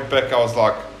last time I went back, I was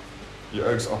like, you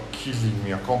oaks are killing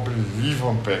me. I can't believe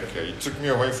I'm back here. You took me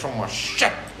away from my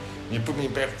shit. You put me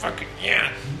back fucking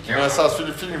here. You know, so I was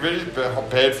really feeling very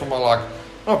bad for my, like,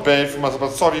 not bad for myself,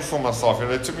 but sorry for myself. You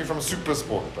know, they took me from super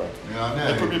sport, bro. Yeah, I know.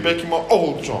 They put me back in my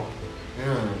old job.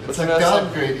 Yeah. It's But like then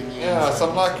downgrading you. Yeah, so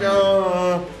I'm like,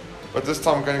 but this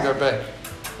time I'm going to go back.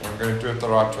 I'm going to do it the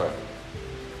right way.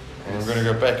 And I'm going to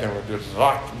go back and we'll do it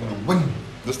right. I'm gonna win.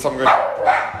 This time I'm going to...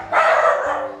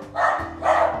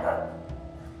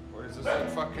 What is this thing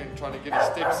fucking trying to get his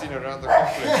steps in around the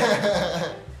complex?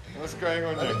 What's going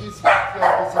on I here? think he's busy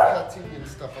cutting and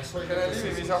stuff. I swear. Can I leave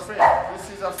him? He's our friend. This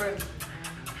is our friend.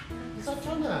 He's our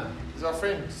China. He's our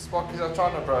friend. Spock is our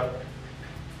China, bro.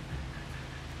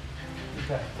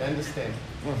 Okay, I understand.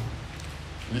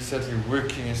 Lee said you're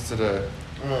working yesterday.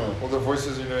 Mm. All the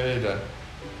voices in her head.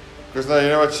 Because now you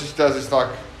know what she does? It's like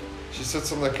she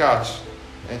sits on the couch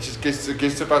and she gets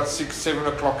to about 6, 7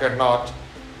 o'clock at night.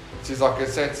 She's like,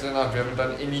 it's Saturday night, we haven't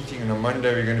done anything, and on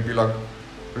Monday we're going to be like,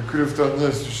 we could have done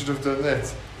this, we should have done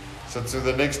that. So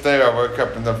the next day I woke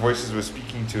up and the voices were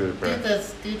speaking to her, bro. I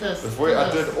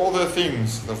did all the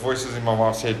things the voices in my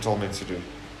wife's head told me to do.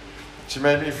 She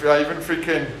made me feel, I even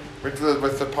freaking went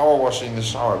with the power washer in the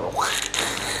shower.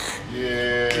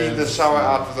 Yeah. Cleaned the shower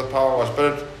out with the power wash,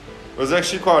 but it was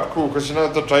actually quite cool because you know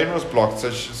the drain was blocked.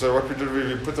 So what we did,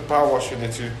 we put the power washer in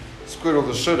there to squirt all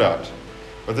the shit out.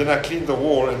 But then I cleaned the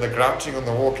wall and the grouching on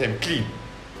the wall came clean.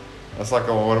 I was like,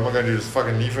 oh, what am I going to do? Just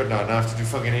fucking leave it now. Now I have to do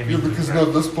fucking everything. Yeah, because now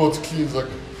this part's clean. It's like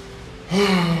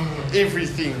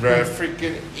everything, bro.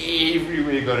 Freaking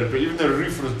everywhere got it, bro. Even the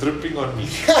roof was dripping on me.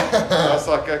 I was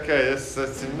like, okay,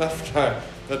 that's enough now.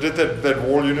 I did that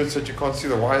wall unit so that you can't see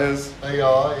the wires. I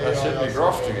should be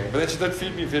grafting it. But then she did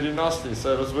feed me very nicely,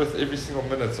 so it was worth every single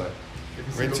minute. So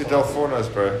went to Del Forno's,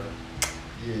 bro.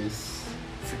 Yes.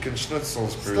 Freaking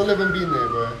schnitzels, bro. Still haven't been there,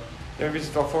 bro. You haven't been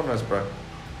to Del Forno's, bro.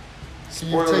 So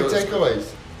you take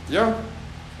takeaways? Yeah.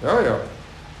 Yeah.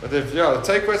 But the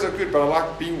takeaways are good, but I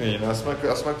like being there, you know. I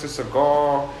smoked a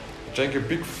cigar, drank a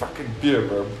big fucking beer,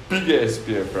 bro. Big ass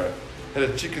beer, bro. Had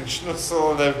a chicken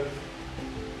schnitzel, and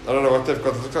I don't know what they've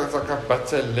got. It looks like a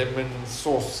butter, lemon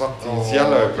sauce, something. It's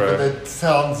yellow, bro. That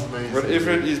sounds amazing.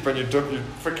 Whatever it is, but you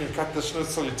freaking cut the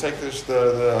schnitzel, you take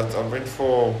I went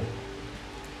for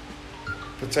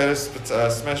potatoes,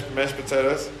 mashed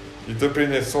potatoes. You dip it in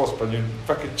their sauce, but you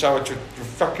fucking chow it, your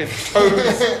fucking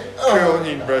toes curl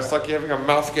in, bro. It's like you're having a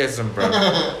mouthgasm, bro.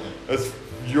 It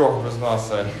was nice,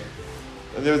 eh?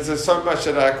 And there's so much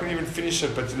that I couldn't even finish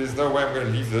it, but there's no way I'm going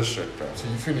to leave this shit, bro. So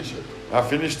you finish it? I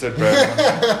finished it, bro.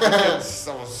 I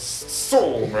was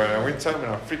sore, bro. I went home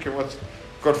and I freaking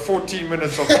got 14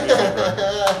 minutes of the movie,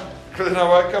 bro. Because then I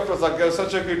woke up, I was like, it was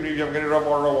such a good movie, I'm going to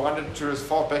rewind it to as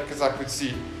far back as I could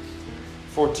see.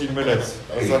 14 minutes.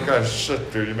 I was like, oh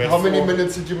shit, dude. You made How many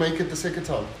minutes did you make it the second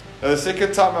time? The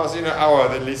second time I was in an hour,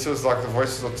 then Lisa was like, the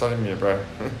voices are telling me, bro.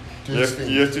 You have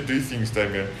to do things,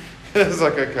 Damien. I was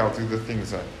like, okay, I'll do the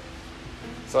things.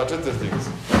 So I did the things.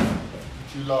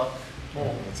 Did you like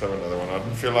more? Let's have another one. I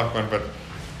didn't feel like one, but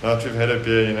now that we've had a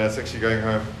beer, you know, it's actually going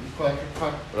home. But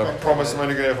I promise I'm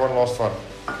only going to have one last one.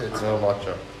 Okay, it's not a lot,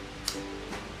 Joe.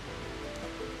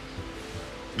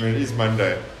 I mean, it is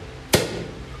Monday.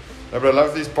 No, but I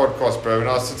love these podcasts, bro. When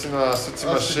I sit in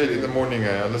my shed in the morning,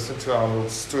 I listen to our little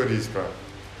stories, bro.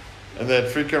 And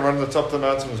that freaking run on the top of the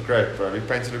mountain was great, bro. We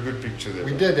painted a good picture there.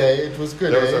 We did, It was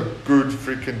good, That was a good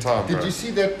freaking time, Did bro. you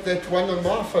see that one on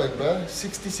my phone, bro?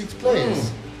 66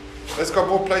 plays. That's got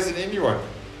more plays than anyone.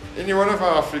 Any one of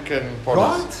our freaking podcasts.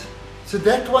 Right? So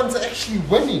that one's actually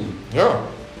winning. Yeah.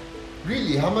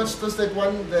 Really? How much does that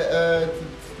one, the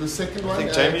second one? I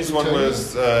think Jamie's one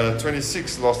was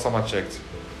 26 last time I checked.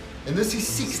 And this is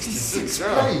 66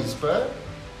 yeah. plays, bro.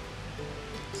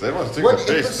 So that one's doing What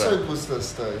the best, episode was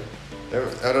this, though?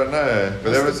 I don't know. But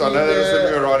I know that was when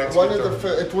we were writing one of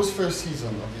the it was first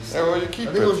season, obviously. Yeah, well, you keep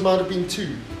I think it might have been 2.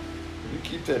 You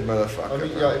keep that motherfucker. I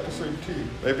mean, yeah, episode 2.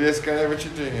 Maybe that's kind of what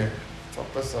you're doing here.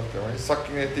 Top us up, bro. You're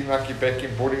sucking that thing like you're back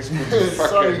in boarding school. You fucking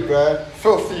Sorry, bro.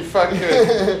 filthy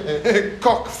fucker.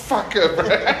 Cock fucker, bro.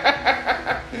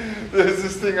 There's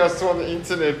this thing I saw on the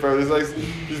internet, bro. There's like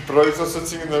these bros are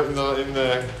sitting in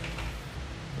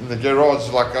the garage,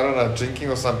 like, I don't know, drinking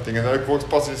or something, and the oak walks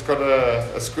past and he's got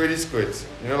a squirty squirt.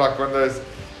 You know, like one of those,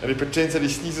 and he pretends that he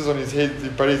sneezes on his head,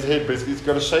 but he's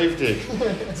got a shaved head.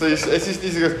 So as he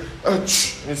sneezes, he goes, oh,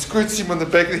 tsh, and he squirts him on the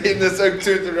back of the head, and this oak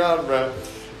turns around, bro.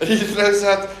 And he throws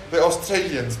out the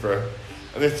Australians, bro.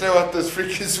 And they throw out this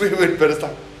freaking swear word, but it's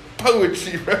like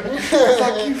poetry, bro. It's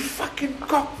like, you fucking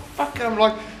cock fucker. I'm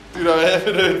like, dude, I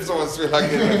haven't heard someone swear like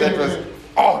that. That was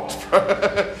art,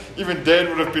 bro. Even Dad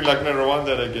would have been like, no, rewind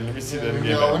that again. Let me see that again.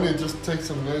 Yeah, I want to just take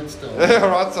some notes down. Yeah,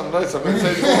 write some notes. I'm going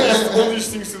to say all these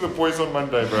things to the boys on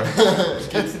Monday, bro.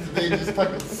 Gets into there, just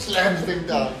fucking slams them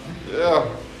down. Yeah.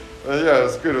 Yeah,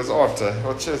 it's good. It was art.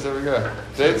 Well, cheers. There we go.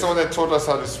 Dad's the one that taught us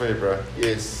how to swear, bro.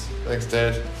 Yes. Thanks,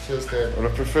 Dad. Cheers, Dad. I would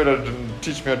have preferred I didn't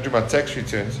teach me how to do my tax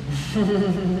returns.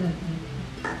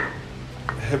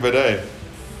 But hey,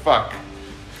 fuck.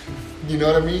 You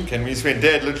know what I mean? Can we swear?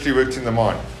 Dad literally worked in the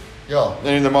mine. Yeah. And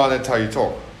in the mine, that's how you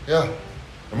talk. Yeah. I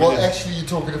mean, Well, actually, you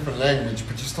talk a different language,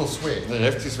 but you still swear. You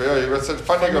have to swear. Yeah, it's a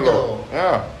Fanega Fanega law. law.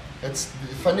 Yeah. It's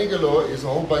Fanega law is a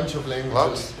whole bunch of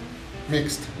languages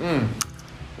mixed.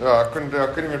 Yeah, I couldn't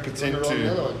even pretend Another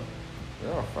to. one.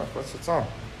 Yeah, fuck. What's the time?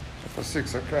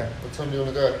 6:05. Okay. What time do you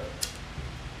want to go?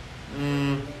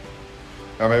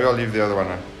 Yeah, maybe I'll leave the other one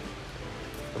now.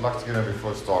 I'd like to get there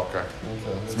before it's dark. Okay.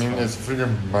 Okay. It's mean it's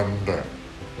freaking Monday.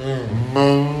 Mm.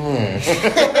 Monday.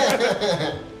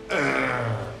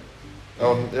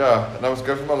 Yeah, and I was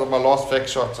going for my last fake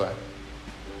shot. That's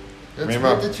Remember?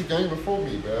 weird that you're going before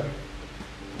me, bro.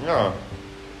 Yeah.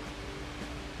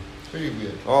 It's very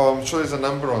weird. Oh, I'm sure there's a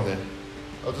number on there.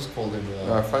 I'll just call them.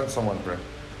 Yeah, I found someone, bro.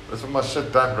 That's what my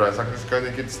shit done, bro. So I can just go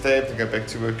there, get stabbed, and go back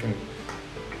to work and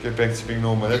get back to being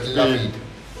normal.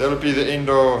 That'll be the end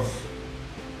of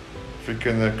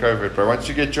freaking the COVID, bro. Once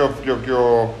you get your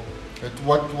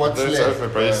What's that's left? over,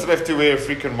 bro. You still have to wear a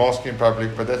freaking mask in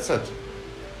public, but that's it.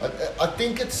 I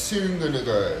think it's soon gonna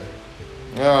go.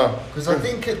 Yeah. Because I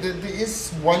think there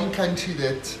is one country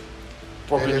that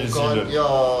Probably New have gone. Zealand. Yeah,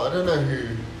 I don't know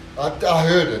who. I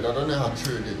heard it. I don't know how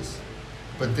true it is.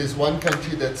 But there's one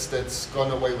country that's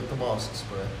gone away with the masks,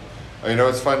 bro. Oh, you know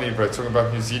what's funny, bro? Talking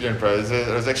about New Zealand, bro. It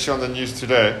was actually on the news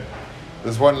today.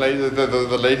 There's one lady,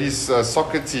 the ladies'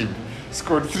 soccer team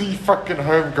scored 3 fucking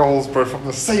home goals, bro, from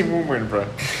the same woman, bro.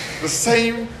 The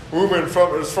same woman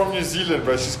from New Zealand,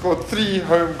 bro. She scored 3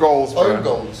 home goals, bro. Own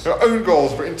goals. Her own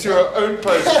goals, bro, into her own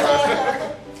post,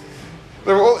 bro.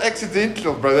 They were all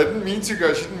accidental, bro. They didn't mean to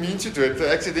go. She didn't mean to do it. They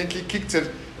accidentally kicked it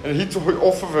and hit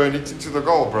off of her and hit into the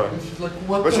goal, bro. And she's like,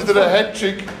 what? But she did a hat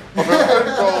trick of her own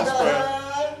goals, bro.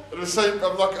 At the same,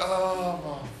 I'm like, oh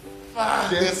my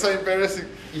fuck, they're so embarrassing.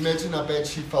 Imagine how bad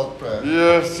she felt, bro.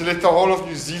 Yeah, she let the whole of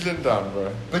New Zealand down,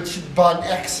 bro. But she by an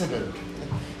accident.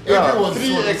 Yeah, Everyone 3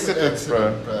 thought it was an accidents,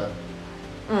 accident,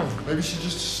 bro. Maybe she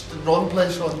just wrong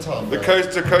place, wrong time. The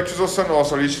bro. coach was also an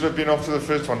arsehole. He should have been after the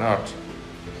first one out.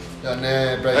 Yeah,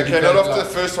 nah, bro. Okay, not after the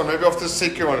first one, maybe after the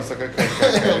second one. It's like, okay,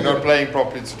 you're not playing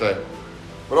properly today.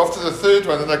 But after the third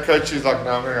one, then the coach is like,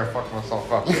 no, I'm going to fuck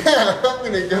myself up. I'm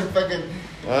going to go fucking...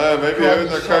 Maybe her and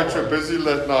the coach were busy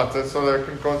that night. That's why they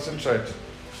couldn't concentrate.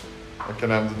 Okay,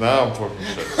 now I'm talking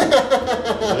shit.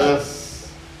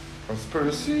 Yes.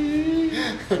 Conspiracy.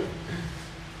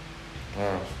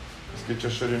 Oh, let's get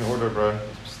your shit in order, bro.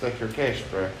 Stack your cash,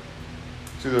 bro.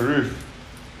 To the roof.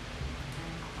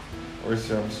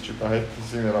 Obviously, I'm stupid. I hate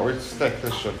seeing that. I always stack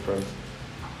this shit, bro.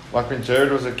 Like when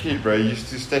Jared was a kid, bro, he used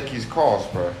to stack his cars,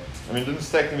 bro. I mean, he didn't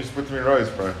stack them, he just put them in rows,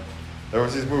 bro. That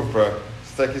was his move, bro.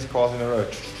 Stack his cars in a row.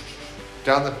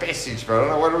 Down the passage, bro. I don't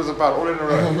know what it was about, all in a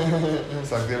row.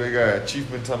 It's like, there we go.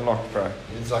 Achievement unlocked, bro.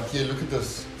 It's like, yeah, look at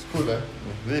this. It's cool, eh?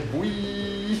 There, boy.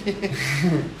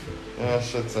 Yeah,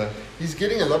 shit, so. He's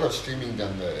getting a lot of streaming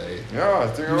done, though, eh? Yeah,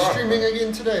 he's doing He was alright. streaming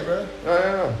again today, bro.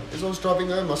 Yeah. As I was driving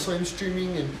home, I saw him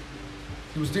streaming, and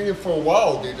he was doing it for a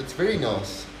while, dude. It's very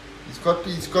nice. He's got what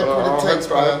it takes, I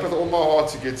bro. hope with all my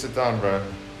heart he gets it done, bro.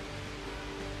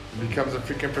 He becomes a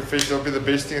freaking professional. It'll be the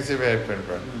best thing that's ever happened,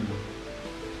 bro.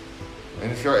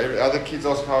 And if other kids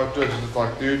ask how it does, it's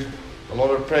like, dude, a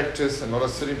lot of practice and a lot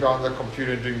of sitting behind the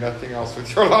computer and doing nothing else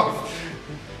with your life.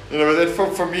 You know, but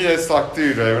that for me, it's like,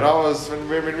 dude,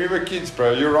 when we were kids,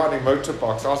 bro, you were riding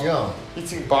motorbikes. I was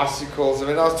eating bicycles. And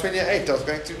when I was 28, I was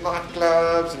going to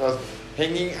nightclubs and I was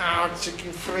hanging out,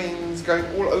 checking friends, going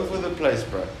all over the place,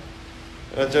 bro.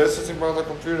 And Joe's sitting behind the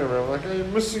computer, bro. I'm like, oh, you're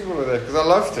missing all of that because I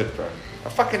loved it, bro. I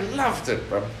fucking loved it,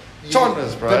 bro.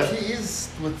 Chonas, bro. But he is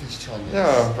with his Chonas.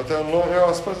 Yeah, but they're long. Yeah,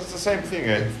 I suppose it's the same thing,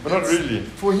 eh? But not really.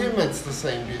 For him, it's the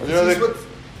same, dude. You know,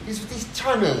 He's with his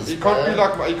Chonas. He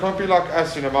can't be like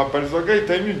us, you know. My buddy's like, hey,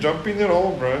 Damien, jump in that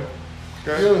hole, bro.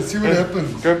 Okay? Yeah, see what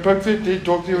happens. Go poke that dead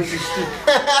dog there with your stick.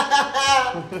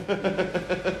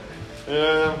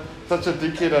 Yeah, such a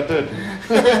dickhead I did.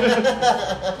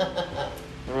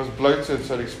 It was bloated,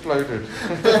 so it exploded.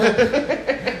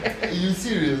 Are you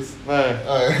serious? No.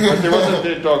 Oh. But there was a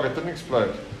dead dog, it didn't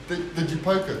explode. Did you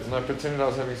poke it? And I pretended I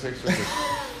was having sex with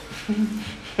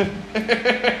it.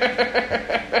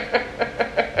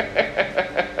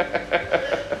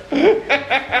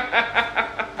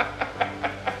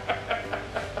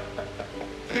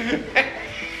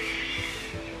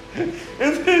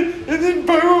 and then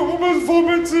Bo almost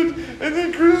vomited, and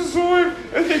then Chris saw him,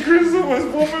 and then Chris almost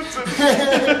vomited.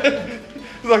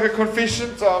 It's like a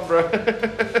confession time, bro.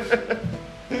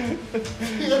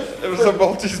 It was a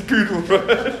Maltese poodle, bro.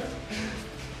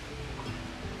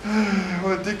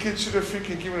 Well, the dickhead should have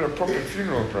freaking given a proper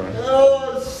funeral, bro.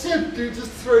 Oh shit, dude,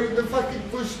 just throw in the fucking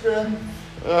bush, man.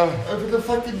 Over the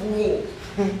fucking wall.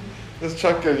 Let's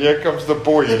chuck it. Here comes the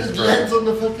boys, It just bro. lands on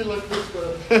the fucking like this,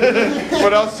 bro.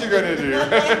 What else are you gonna do?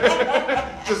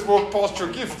 Just walk past your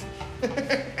gift.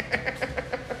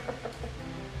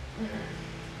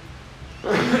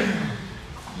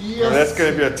 Yes. Well, that's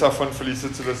gonna be a tough one for Lisa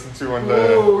to listen to one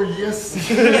day. Oh, yes.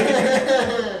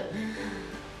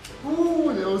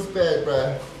 Ooh, that was bad,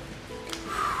 bro.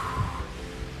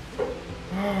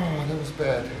 Oh, that was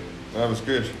bad. That was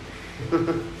good.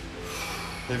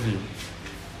 Heavy.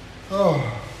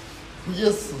 Oh,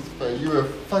 yes, bro. You were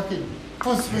fucking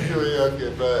puss when you were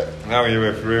younger, bro. No, we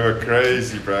were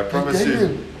crazy, bro. I promise you.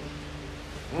 Damien,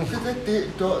 look at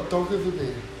that dog over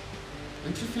there.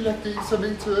 Don't you feel like doing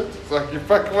something to it? It's like, you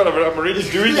fucking whatever, I'm already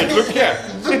doing it. Look here.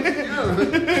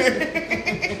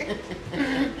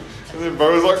 And then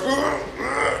Bo was like,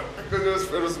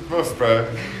 because it was buff, bro.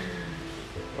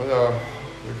 Oh,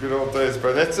 the good old days,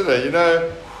 bro. That's it, you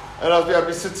know. And I'd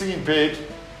be sitting in bed,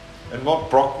 and Mark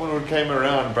Brockman would came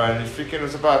around, bro, and it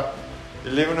was about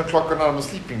 11 o'clock at night. I'm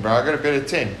sleeping, bro. I go to bed at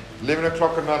 10. 11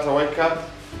 o'clock at night, I wake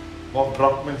up. Mark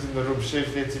Brockman's in the room.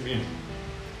 Chef lets him in.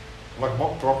 I'm like,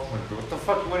 Mark Brockman, bro, what the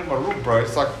fuck you want in my room, bro?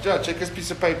 It's like, yeah, check this piece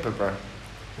of paper, bro.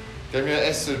 Gave me an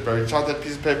acid, bro. He tried that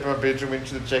piece of paper in my bedroom, went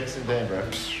to the Jackson Dam, bro.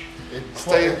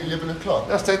 Stayed at 11 o'clock.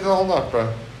 I stayed the whole night,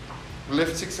 bro.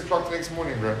 Left 6 o'clock the next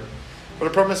morning, bro. But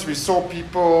I promise, we saw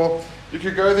people. You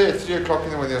could go there at 3 o'clock in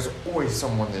the morning, there was always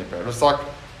someone there, bro. It was like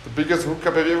the biggest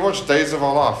hookup. Have you ever watched Days of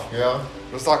Our Life? Yeah.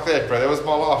 It was like that, bro. That was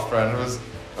my life, bro. And it was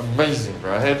amazing,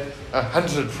 bro. I had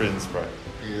 100 friends, bro.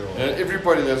 Yeah. And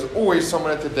everybody, there's always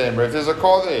someone at the dam, bro. If there's a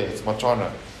car there, it's my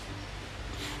China.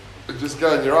 Just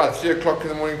go, and you're right, 3 o'clock in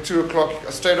the morning, 2 o'clock,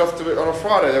 straight after on a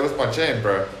Friday, that was my jam,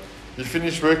 bro. You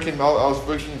finish working, I was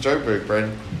working in Joburg, bro,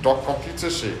 in Doc Computer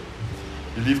Share.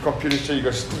 You leave Computer Share, you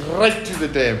go straight to the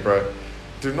dam, bro.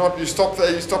 Do not, you stop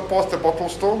there, you stop past the bottle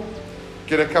store,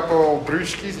 get a couple of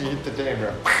brewskis and you hit the dam,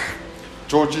 bro.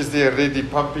 George is there ready,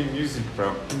 pumping music,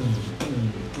 bro.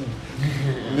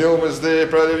 Neil was there,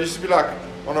 bro. There used to be like,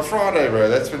 on a Friday, bro,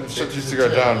 that's when shit used to go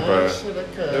down, bro. Shit,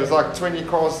 okay. There was like 20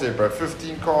 cars there, bro,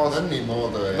 15 cars. Not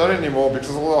anymore, though. Not anymore,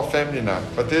 because all our family now.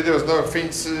 But there was no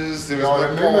fences, there was I no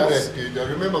remember cars. that, dude. I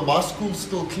remember my school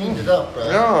still cleaned it up, bro.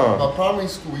 Yeah. My primary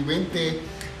school, we went there,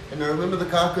 and I remember the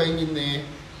guy going in there,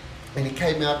 and he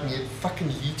came out and he had fucking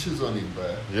leeches on him,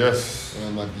 bro. Yes. And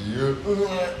I'm like, yeah.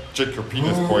 Check your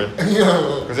penis, boy.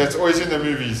 Yeah. Because that's always in the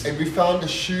movies. And we found a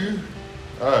shoe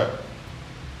Oh.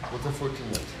 with a foot in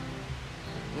it.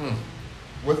 Mm.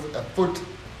 With a foot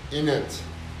in it.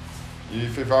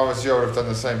 If I was you, I would have done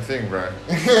the same thing, bro.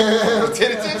 I was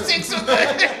going to have sex with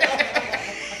it.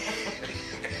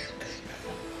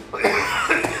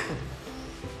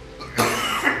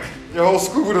 Your whole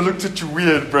school would have looked at you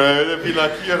weird, bro. They'd be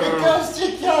like, you know, Guys,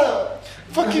 check out.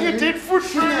 fucking a dead foot,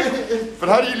 bro. But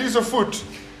how do you lose a foot?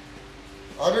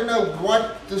 I don't know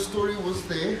what the story was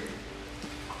there.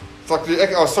 It's like,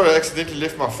 I accidentally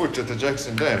left my foot at the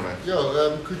Jackson Dam, man.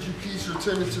 Yeah, could you please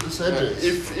return it to this address?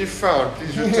 If found,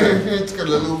 please return. It's got a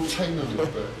little chain on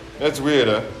it, bro. That's weird,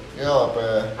 huh? Yeah,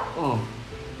 bro. Mm.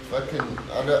 Fucking,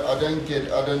 I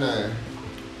don't know.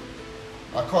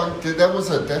 I can't,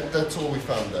 that's all we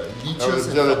found though. Leeches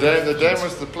and The fucking dam feet.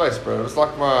 was the place, bro. It was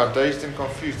like my Dazed and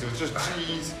Confused. It was just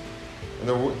trees. And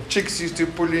the chicks used to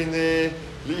pull in there.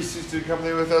 Lisa used to come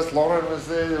there with us. Lauren was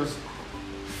there. There was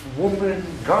women,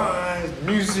 guys,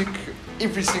 music,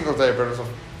 every single day, bro. It was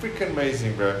freaking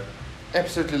amazing, bro.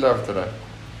 Absolutely loved it.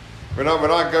 When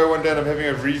I go one day and I'm having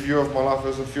a review of my life,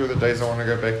 there's a few of the days I want to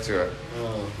go back to it.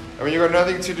 Oh. I mean, you got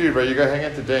nothing to do, bro. You go hang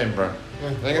at the dam, bro.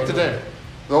 Hang it today.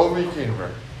 The whole weekend, bro.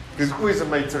 There's always a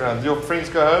mate around. Your friends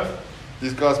go home,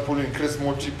 these guys pull in, Chris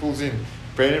Morchi pulls in,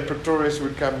 Brandon Pretorius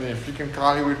would come there, freaking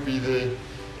Kylie would be there.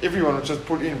 Everyone would just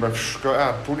pull in, bro. Go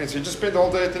out, pull in. So you just spend the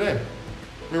whole day today.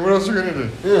 I mean, what else are you going to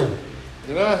do? Yeah.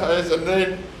 You know, and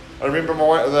then I remember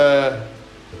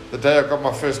the day I got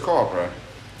my first car, bro.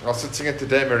 I was sitting at the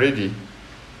dam already.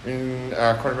 I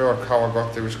can't remember what car I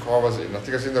got there, which car was it in. I think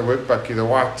I was in the work bucky, the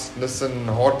white Nissan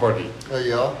hardbody. Oh,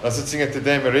 yeah? I was sitting at the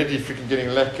dam already, freaking getting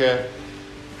lacquer.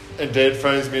 And Dad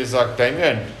phones me, he's like,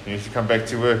 Damien, you need to come back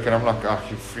to work. And I'm like, oh,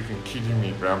 you're freaking kidding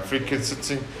me, bro. I'm freaking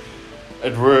sitting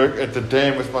at work at the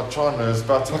dam with my China's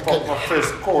about to pop my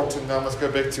first quart, and now I must go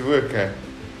back to work.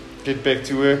 Get back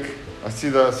to work. I see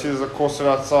there's a Corsa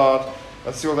outside.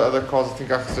 I see all the other cars. I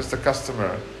think I'm just a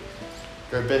customer.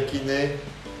 Go back in there.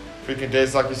 Freaking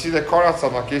Dad's like, you see that car outside?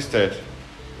 I'm like, yes, Dad.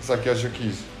 It's like, here's your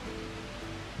keys.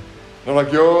 And I'm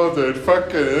like, yo, Dad,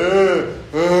 fucking,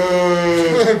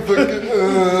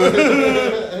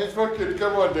 fucking,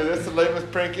 come on, Dad. That's the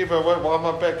lamest prank ever. Why am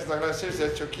I back? He's like, no, seriously,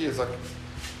 that's your key. It's like,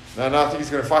 no, I think he's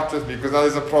going to fight with me because now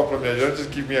there's a problem there. You don't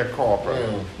just give me a car, bro.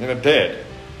 Yeah. You know, Dad,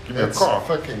 give me a car.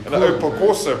 Fucking cool, an Opel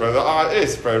Corsa, bro. The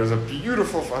IS, bro. It was a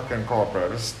beautiful fucking car, bro.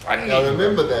 It was stunning. I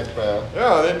remember that, bro.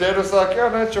 Yeah, then Dad was like, yeah,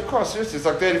 no, it's your car. Seriously. It's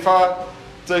like, Dad, if I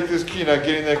take this key and I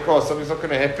get in that car, something's not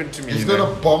going to happen to me. He's got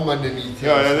a bomb underneath.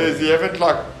 Yeah,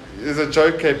 there's a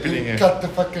joke happening here. Cut the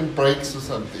fucking brakes or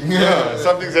something. Yeah,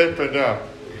 something's happened, yeah.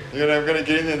 You know, I'm going to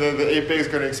get in there, the airbag's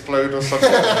going to explode or something.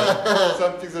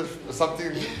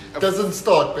 Something doesn't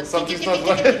start, but something's not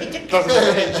right. Doesn't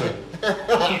have an engine.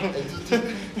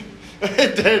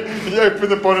 Dad, you open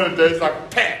the bonnet and Dad's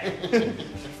like, Pah!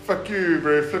 Fuck you,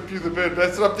 bro, flip you the bird.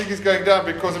 That's what I think is going down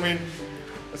because, I mean,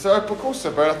 it's an Opel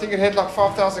Corsa, bro. I think it had like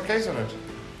 5,000 Ks on it.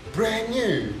 Brand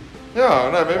new. Yeah,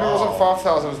 no, maybe it wasn't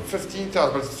 5,000, it was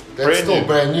 15,000, but it's That's still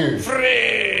brand new.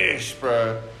 Fresh,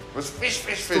 bro. It was fresh.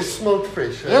 Still smelled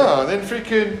fresh. Yeah, then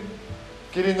freaking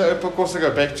get in the Opel Corsa,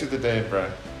 go back to the dam, bro.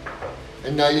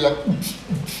 And now you're like,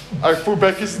 I pull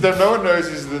back, no one knows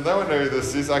who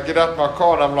this is. I get out my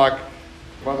car and I'm like,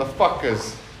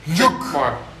 motherfuckers, look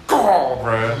my car,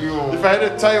 bro. Yo. If I had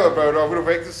a tail, bro, I would have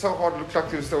acted so hard. It looked like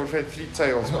I would have had 3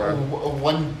 tails, bro.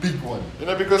 One big one. You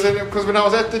know, because when I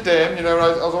was at the dam, you know,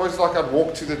 I was always like, I'd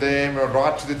walk to the dam, or I'd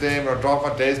ride to the dam, or I'd drive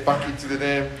my dad's bucky to the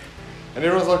dam. And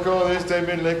everyone's like, oh, there's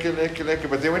Damien, lekker.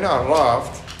 But then when I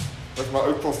arrived with my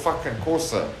Opel fucking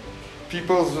Corsa,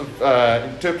 people's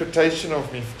interpretation of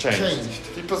me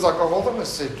changed. People's like, oh, hold on a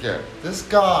sec here. This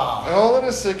guy. Hold on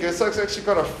a sec. This guy's actually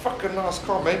got a fucking nice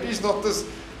car. Maybe he's not this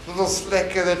little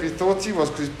slacker that we thought he was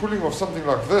because he's pulling off something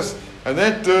like this. And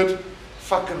that did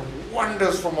fucking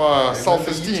wonders for my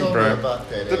self-esteem, bro.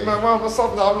 Did my mom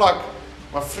myself, now I'm like,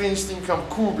 my friends think I'm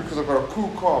cool because I've got a cool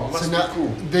car. Must be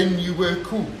cool. Then you were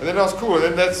cool. And then I was cool. And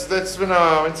then that's when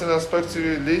I went and I spoke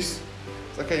to Lise.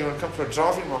 It's like, okay, you want to come for a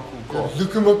drive in my cool car? Yeah,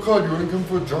 look at my car. You want to come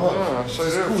for a drive? Yeah, I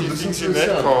showed her cool. a few things in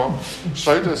that car.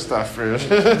 Showed her stuff, bro. She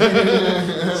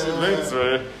learns,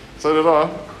 bro. So did I.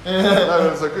 No,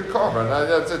 it was a good car, bro.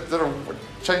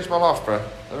 It changed my life, bro.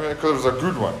 I mean, because it was a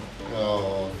good one.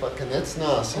 Oh, fucking, that's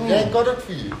nice. And Dad got it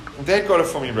for you. Dad got it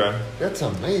for me, bro. That's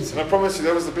amazing. And I promise you,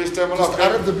 that was the best day of my life. Just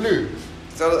out of the blue.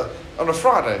 On a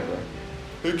Friday, bro.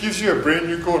 Who gives you a brand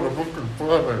new car on a fucking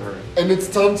Friday, bro? And it's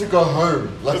time to go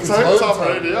home. Like it's home time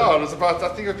already, yeah. It was about,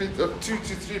 I think it was 2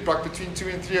 to 3, like between 2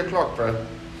 and 3 o'clock, bro.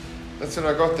 That's when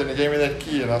I got there and they gave me that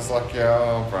key and I was like,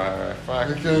 yeah, bro, fuck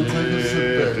you,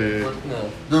 dude.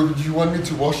 No, do you want me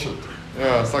to wash it?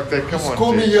 Yeah, it's like that, come on,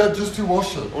 call me here just to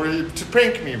wash it. Or to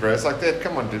prank me, bro. It's like that,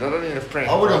 come on, dude. I don't need a prank.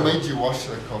 I would have made you wash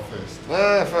the car first.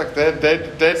 Nah, fuck that.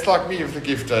 That's like me with the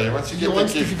gift, eh? Once you get the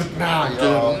gift, give it now, get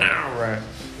it now, bro.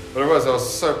 But I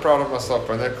was so proud of myself,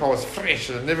 bro. And that car was fresh.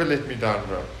 It never let me down,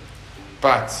 bro.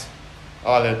 But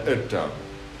I let it down.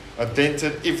 I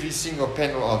dented every single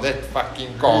panel on that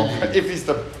fucking car. Really?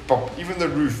 Even the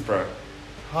roof, bro.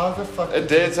 How the fuck? At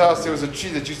Dad's house, there was a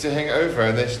tree that used to hang over,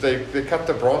 and they cut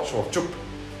the branch off. Choop.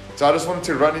 So I just wanted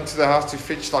to run into the house to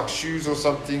fetch like shoes or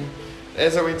something.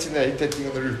 As I went in there, I hit that thing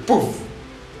on the roof. Poof!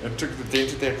 And took the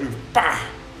dent of that roof. Bah!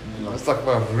 It's like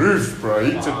my roof, bro. I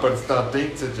hit it, but it's not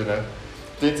dented, you know.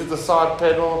 Dented the side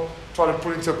panel, tried to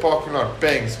pull into a parking lot.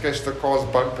 Bang! Scratched the car's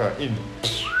bumper. In.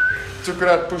 Took it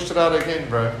out, pushed it out again,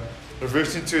 bro.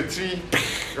 Reversed into a tree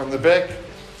on the back.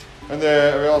 And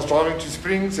when I was driving to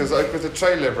Springs, I was out with a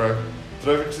trailer, bro.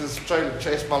 Drove into this trailer,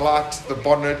 chased my light, the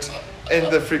bonnet, in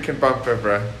the freaking bumper,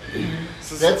 bro.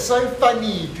 That's so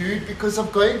funny, dude, because I'm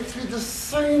going through the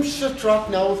same shit right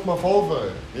now with my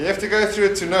Volvo. You have to go through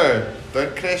it to know.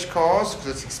 Don't crash cars because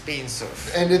it's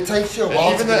expensive. And it takes you a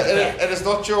while to get back. And it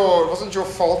wasn't your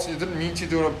fault. You didn't mean to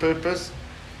do it on purpose.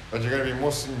 But you're going to be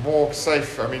more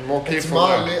safe. I mean, more careful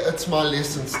now. It's my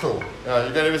lesson still. Yeah,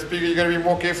 you're going to be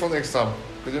more careful next time.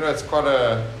 Because, you know, it's quite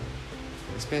a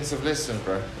expensive lesson,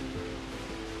 bro.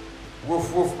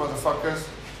 Woof, woof, motherfuckers.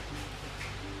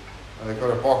 Oh, they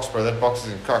got a box, bro. That box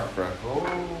is in cock, bro. Oh.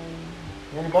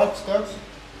 You want a box, guys?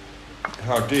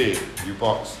 How dare you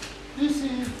box? You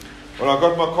see. Well, I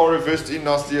got my car reversed in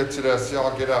last year today. I see how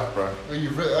I get out, bro. Oh,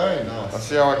 nice. I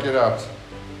see how I get out.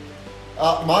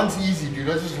 Mine's easy, dude.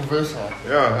 I just reverse out.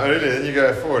 Yeah, really. Then you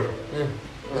go forward. Yeah.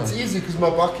 It's easy because my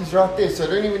bike is right there, so I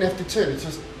don't even have to turn. It's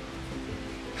just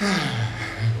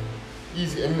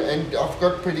easy. And I've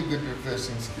got pretty good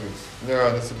reversing skills. Yeah,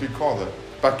 that's a big car, though.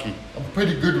 Bucky. I'm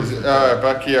pretty good with it.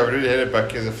 Bucky. I've already had a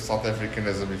Bucky as a South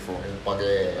Africanism before. Bucky.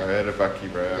 I had a Bucky,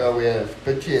 bro. Yeah, we have.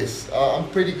 But yes, I'm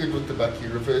pretty good with the Bucky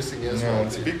reversing as well.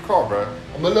 It's a big car, bro.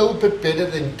 I'm a little bit better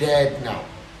than Dad now.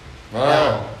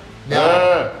 Now.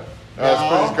 It's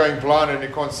because he's going blind and he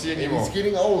can't see anymore. He's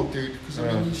getting old, dude. Because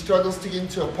I mean, he struggles to get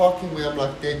into a parking where I'm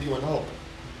like, Dad, do you want help?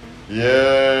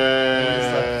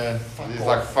 Yeah. He's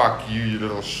like, fuck you, you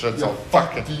little shit. Yeah, I'll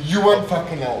fucking. You want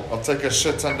fucking help. I'll take a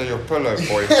shit under your pillow,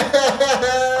 boy.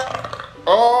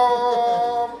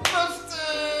 Oh, missed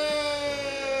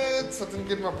it! I didn't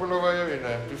get my pull over, you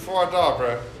know. Before I die,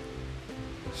 bro.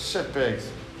 Shit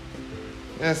bags.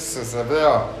 Yes, sister, there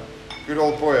are. Good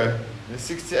old boy. Eh? You're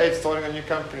 68 starting a new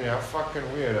company. How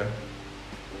fucking weird, eh?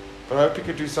 But I hope you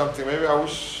could do something. Maybe I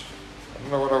wish. I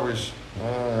don't know what I wish.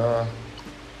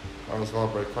 I was well,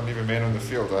 bro. Can't leave a man on the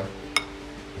field, eh?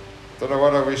 Don't know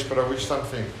what I wish, but I wish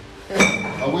something.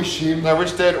 I wish him. I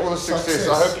wish Dad all the success.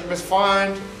 I hope he must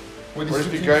find what he's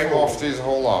been going after his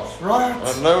whole life. Right.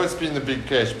 I know it's been the big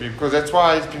cash because that's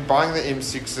why he's been buying the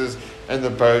M6s and the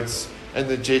boats and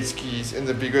the jet skis and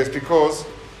the big ones because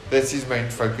that's his main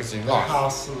focus in life. The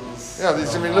houses. Yeah, he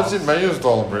lives in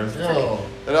Meyersdal, bro. Yeah.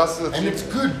 That house is and it's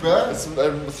good, bro. It's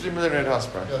a 3 million rand house,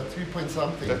 bro. Yeah, 3 point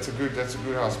something. That's a good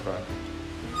house, bro.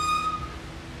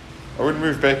 I wouldn't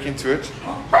move back into it.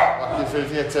 Like if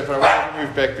anything had happened, I wouldn't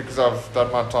move back because I've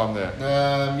done my time there.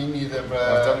 Nah, me neither, bro.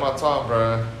 I've done my time,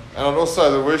 bro. And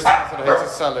also, the worst thing is that I hate to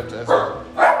sell it as well.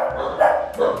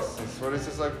 What is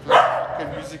this, like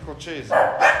fucking musical chairs?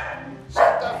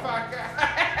 Shut the fuck up!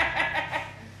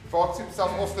 Farts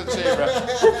himself off the chair, bro.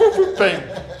 Bang.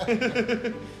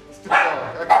 Stupid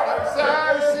dog.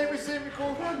 Okay, no, see me,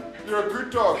 cool. You're a good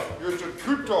dog. You're a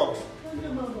good dog.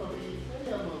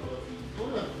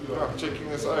 Oh, I'm checking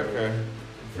this out, okay.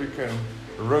 Freaking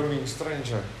roaming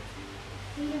stranger.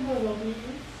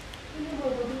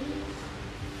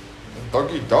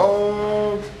 Doggy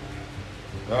dog.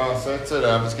 Oh, so that's it.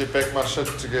 Let's get back my shit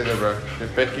together, bro.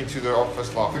 Get back into the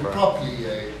office life, bro. Properly,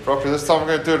 eh? Properly. This time I'm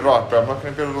going to do it right, bro. I'm not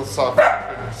going to be a little soft.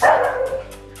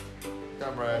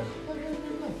 Come, bro.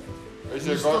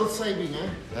 You're still saving, eh?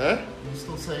 Eh? You're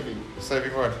still saving.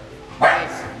 Saving what?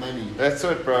 Yes, money. That's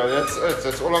it, bro. That's it.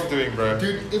 That's all I'm doing, bro.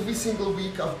 Dude, every single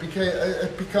week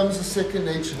it becomes a second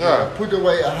nature. Yeah. I put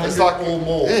away 100 or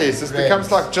more. Yes, it becomes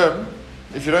like gym.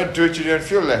 If you don't do it, you don't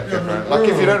feel like it, bro. Like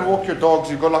if you don't walk your dogs,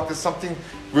 you've got like there's something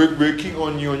working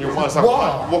on you on your mind. It's like,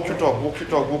 walk your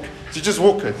dog. So you just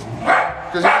walk it.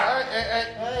 Because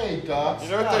hey, dogs. You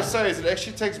know what they say is it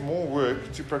actually takes more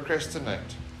work to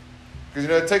procrastinate. Because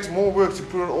it takes more work to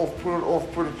put it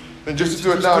off, than just to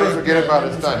do it now and forget about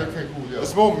it. It's done. Okay, cool, yeah.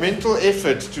 It's more mental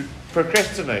effort to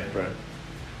procrastinate, bro.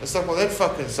 It's like, well, that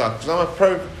fucking sucks. I'm a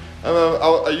pro.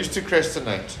 I used to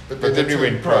procrastinate, but then we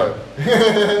went pro.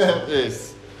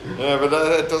 Yes. Yeah, but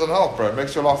that doesn't help, bro. It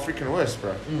makes your life freaking worse,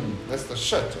 bro. That's the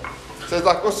shit. So it's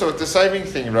like also with the saving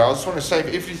thing, bro. I just want to save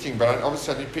everything, but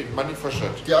obviously I need to pay money for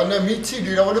shit. Yeah, no, me too,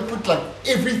 dude. I want to put like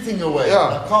everything away.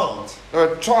 Yeah. I can't.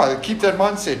 No, try. Keep that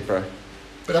mindset, bro.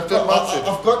 But I've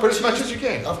got put as much as you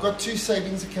can. I've got 2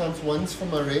 savings accounts. One's for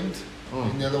my rent,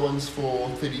 and the other one's for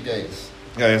 30 days.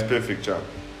 Yeah, that's perfect, Joe.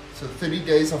 So 30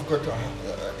 days, I've got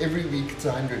every week it's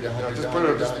 100, just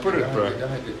put it, bro.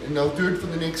 100, and I'll do it for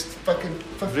the next fucking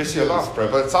 50 rest years. Your life, bro.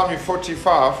 By the time you're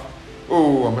 45,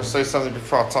 I must say something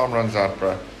before our time runs out,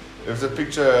 bro. There was a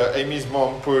picture. Amy's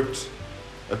mom put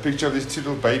a picture of these 2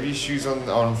 little baby shoes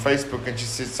on Facebook, and she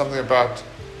said something about,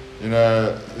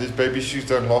 these baby shoes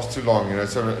don't last too long,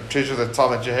 so treasure the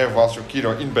time that you have whilst your kid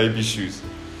are in baby shoes.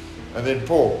 And then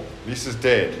Paul, Lisa's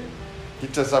dad,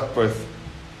 hit us up with,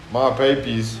 my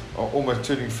babies are almost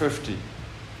turning 50.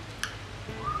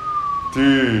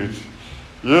 Dude,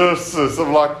 yes,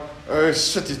 I'm like, Oh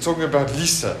shit, he's talking about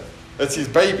Lisa. That's his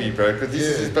baby, bro. Because this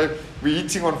is his baby. We're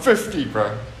hitting on 50,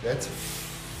 bro. That's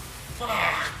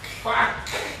fuck.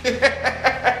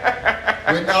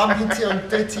 When I'm hitting on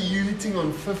 30, you hitting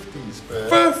on 50s,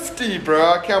 bro. 50,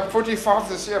 bro. Okay, I'm 45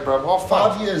 this year, bro. I'm half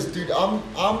 5 years, dude.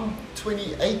 I'm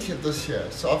 28 here this year,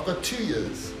 so I've got 2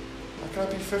 years. How can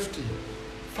I be 50?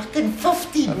 Fucking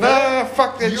 50, bro. Nah,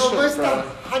 fuck that You're shit, almost bro.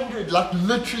 100, like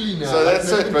literally now. So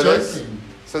that's like, it, bro.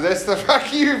 So that's the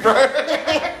fuck you, bro.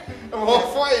 I'm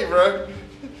halfway, bro.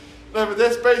 No, but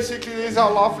that's basically, there's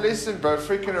our life lesson, bro.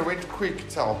 Freaking it went quick,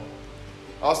 tell.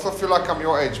 I still feel like I'm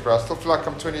your age, bro. I still feel like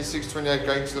I'm 26, 28,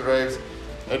 going to the raves.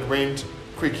 It went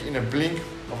quick in a blink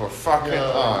of a fucking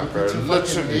eye, bro.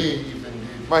 Literally.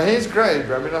 My hair's grey,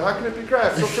 bro. I mean, how can it be grey?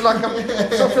 I still feel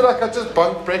like I just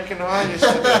bunked breaking eye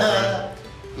yesterday, bro.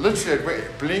 Literally, it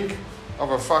went blink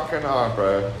of a fucking eye,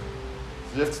 bro.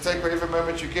 You have to take whatever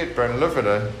moment you get, bro, and live it,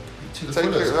 eh?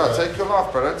 Take your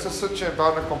life, bro. Don't just sit here and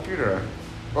behind a computer, eh?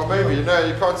 Well, maybe, you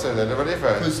can't say that,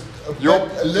 whatever. Because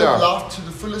live life to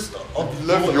the fullest of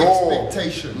your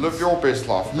expectations. Live your best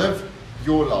life, bro. Live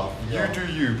your life. You do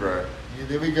you, bro. Yeah,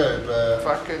 there we go, bro.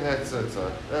 Fucking that's it, sir.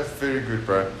 That's very good,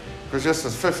 bro. Because just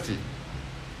as 50.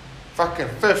 Fucking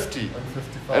 50. I'm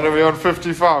 55. And then we're on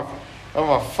 55. Oh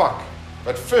my fuck.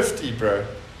 But 50, bro.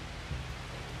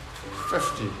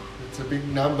 50. It's a big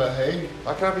number, hey?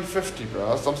 How can I be 50,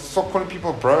 bro? I'm still calling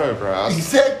people bro.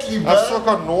 Exactly, bro. I've still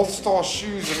got North Star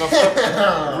shoes and I've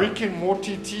got Rick and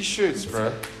Morty t-shirts,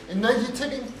 bro. And now you're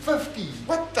turning 50.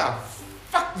 What the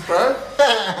fuck, bro?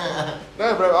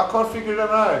 No, bro, I can't figure it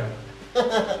out.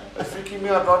 It's freaking me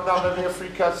out right now. I'm having a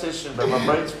freak out session, bro. My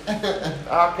brain's...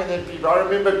 How can it be, bro? I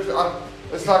remember...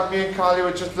 It's like me and Kylie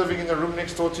were just living in the room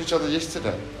next door to each other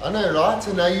yesterday. I know, right?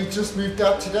 And now you've just moved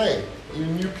out today. In a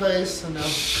new place and now...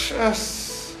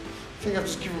 Just... I think I've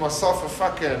just given myself a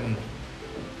fucking...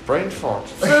 brain fart.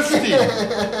 50!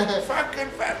 Fucking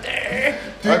 50!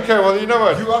 Dude, okay, well, you know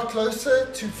what? You are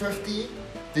closer to 50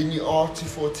 than you are to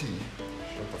 40.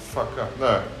 Shut the fuck up.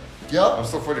 No. Yeah? I'm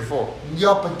still 44.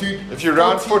 Yeah, but dude... If you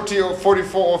round 40 or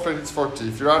 44 off, it's 40.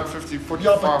 If you round 50, 45...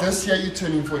 Yeah, but this year you're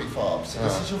turning 45. So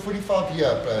this is your 45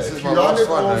 year, bro. This if you round it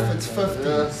off, it's 50.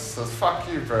 Yes, so fuck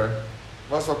you, bro.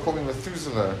 Might as well call me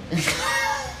Methuselah.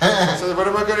 So what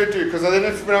am I going to do? Because I don't know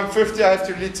if when I'm 50, I have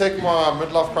to really take my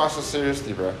midlife crisis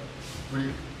seriously, bro.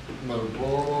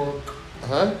 Motherfuck.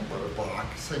 Huh?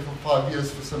 Motherfuck. Say for 5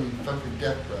 years for something fucking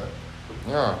death, bro.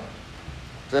 Yeah.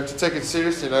 I have to take it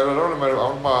seriously. No, I don't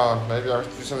want maybe I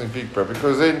have to do something big, bro.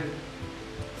 Because then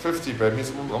 50, bro, means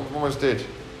I'm almost dead.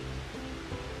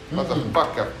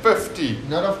 Motherfucker, 50.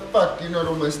 Not a fuck, you're not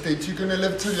almost dead. You're gonna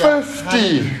live till you're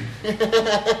 50.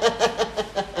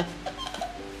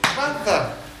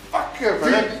 Motherfucker, bro.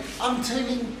 Dude, I'm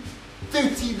turning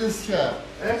 30 this year.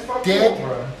 That's fucking cool,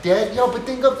 bro. Dad, yeah, but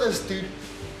think of this, dude.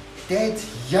 Dad's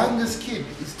youngest kid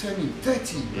is turning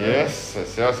 30. Bro. Yes,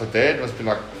 so Dad must be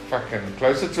like fucking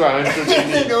closer to 100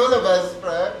 than all of us,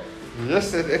 bro.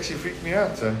 Yes, that actually freaked me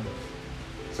out, so.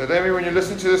 So Damien, when you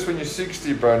listen to this when you're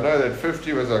 60, bro, know that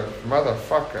 50 was a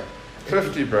motherfucker.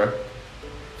 50, bro.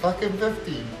 Fucking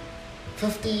 50.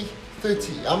 50,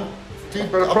 30. I'm in my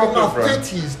bro.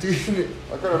 30s, dude.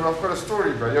 I've got a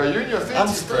story, bro. Yeah, you're in your 30s, I'm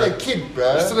still a kid,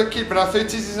 bro. You're still a kid, but our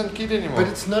 30s isn't a kid anymore. But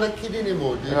it's not a kid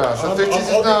anymore, dude. Yeah, so I'm 30s old is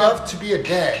now... enough to be a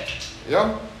dad.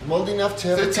 Yeah? I'm old enough to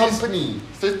have a company.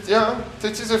 30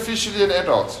 is officially an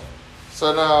adult.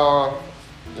 So now,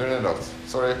 you're an adult.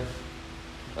 Sorry.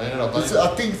 I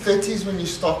think 30 is when you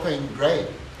stop paying grade.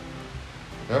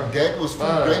 Yeah. Dad was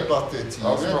full grade by 30.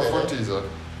 I was in my 40s, though.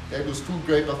 Dad was full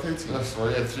grade by 30. That's why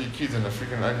he had 3 kids and a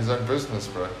freaking owned his own business,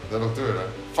 bro. That'll do it, eh?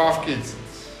 5 kids.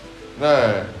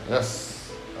 No,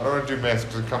 yes. I don't want to do maths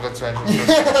because it comes out to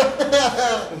 150.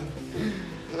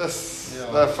 Yes.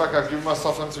 Yeah. No, fuck, I've given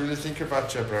myself time to really think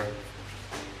about you, bro.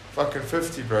 Fucking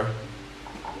 50, bro.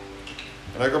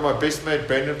 And I got my best mate,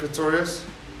 Brandon Pretorius.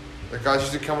 The guys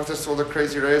used to come with us to all the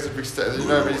crazy raves at Big State. You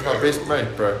know, he's my best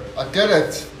mate, bro. I did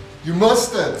it. You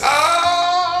missed it.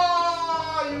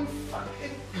 Ah, you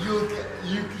fucking...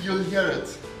 You'll hear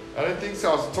it. I don't think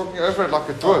so. I was talking over it like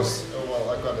it was. Oh, well,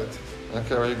 I got it.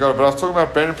 Okay, well, you got it. But I was talking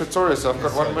about Brandon Pretorius. So I've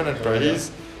got 1 minute, bro. He's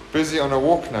busy on a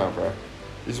walk now, bro.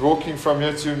 He's walking from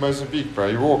here to Mozambique, bro.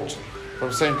 He walked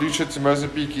from St. Lucia to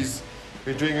Mozambique. He's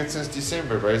been doing it since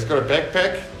December, bro. He's got a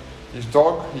backpack, his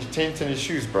dog, his tent, and his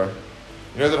shoes, bro.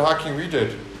 You know that hiking we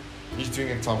did? He's doing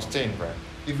it times 10, bro.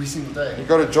 Every single day. He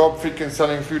got a job freaking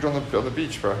selling food on the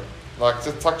beach, bro. Like it's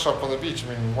a tuck shop on the beach. I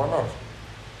mean, why not?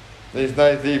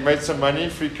 They made some money,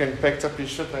 freaking packed up his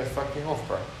shit, and they're fucking off,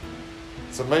 bro.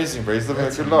 It's amazing, bro. He's living a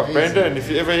good life. Brandon, if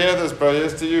you ever hear this, bro,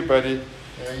 here's to you, buddy.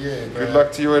 Yeah, Good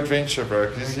luck to your adventure,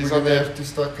 bro. He's on have to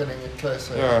start cutting it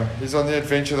closer. Yeah, he's on the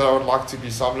adventure that I would like to be.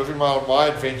 So I'm living my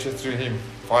adventure through him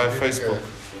via Facebook.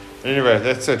 Anyway,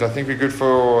 that's it. I think we're good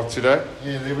for today.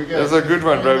 Yeah, there we go. That was a good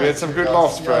one, bro. We had some good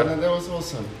laughs, bro. Yeah, no, that was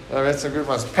awesome. We had some good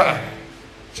ones.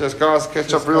 Cheers, guys.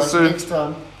 Catch up real soon. Next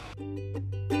time.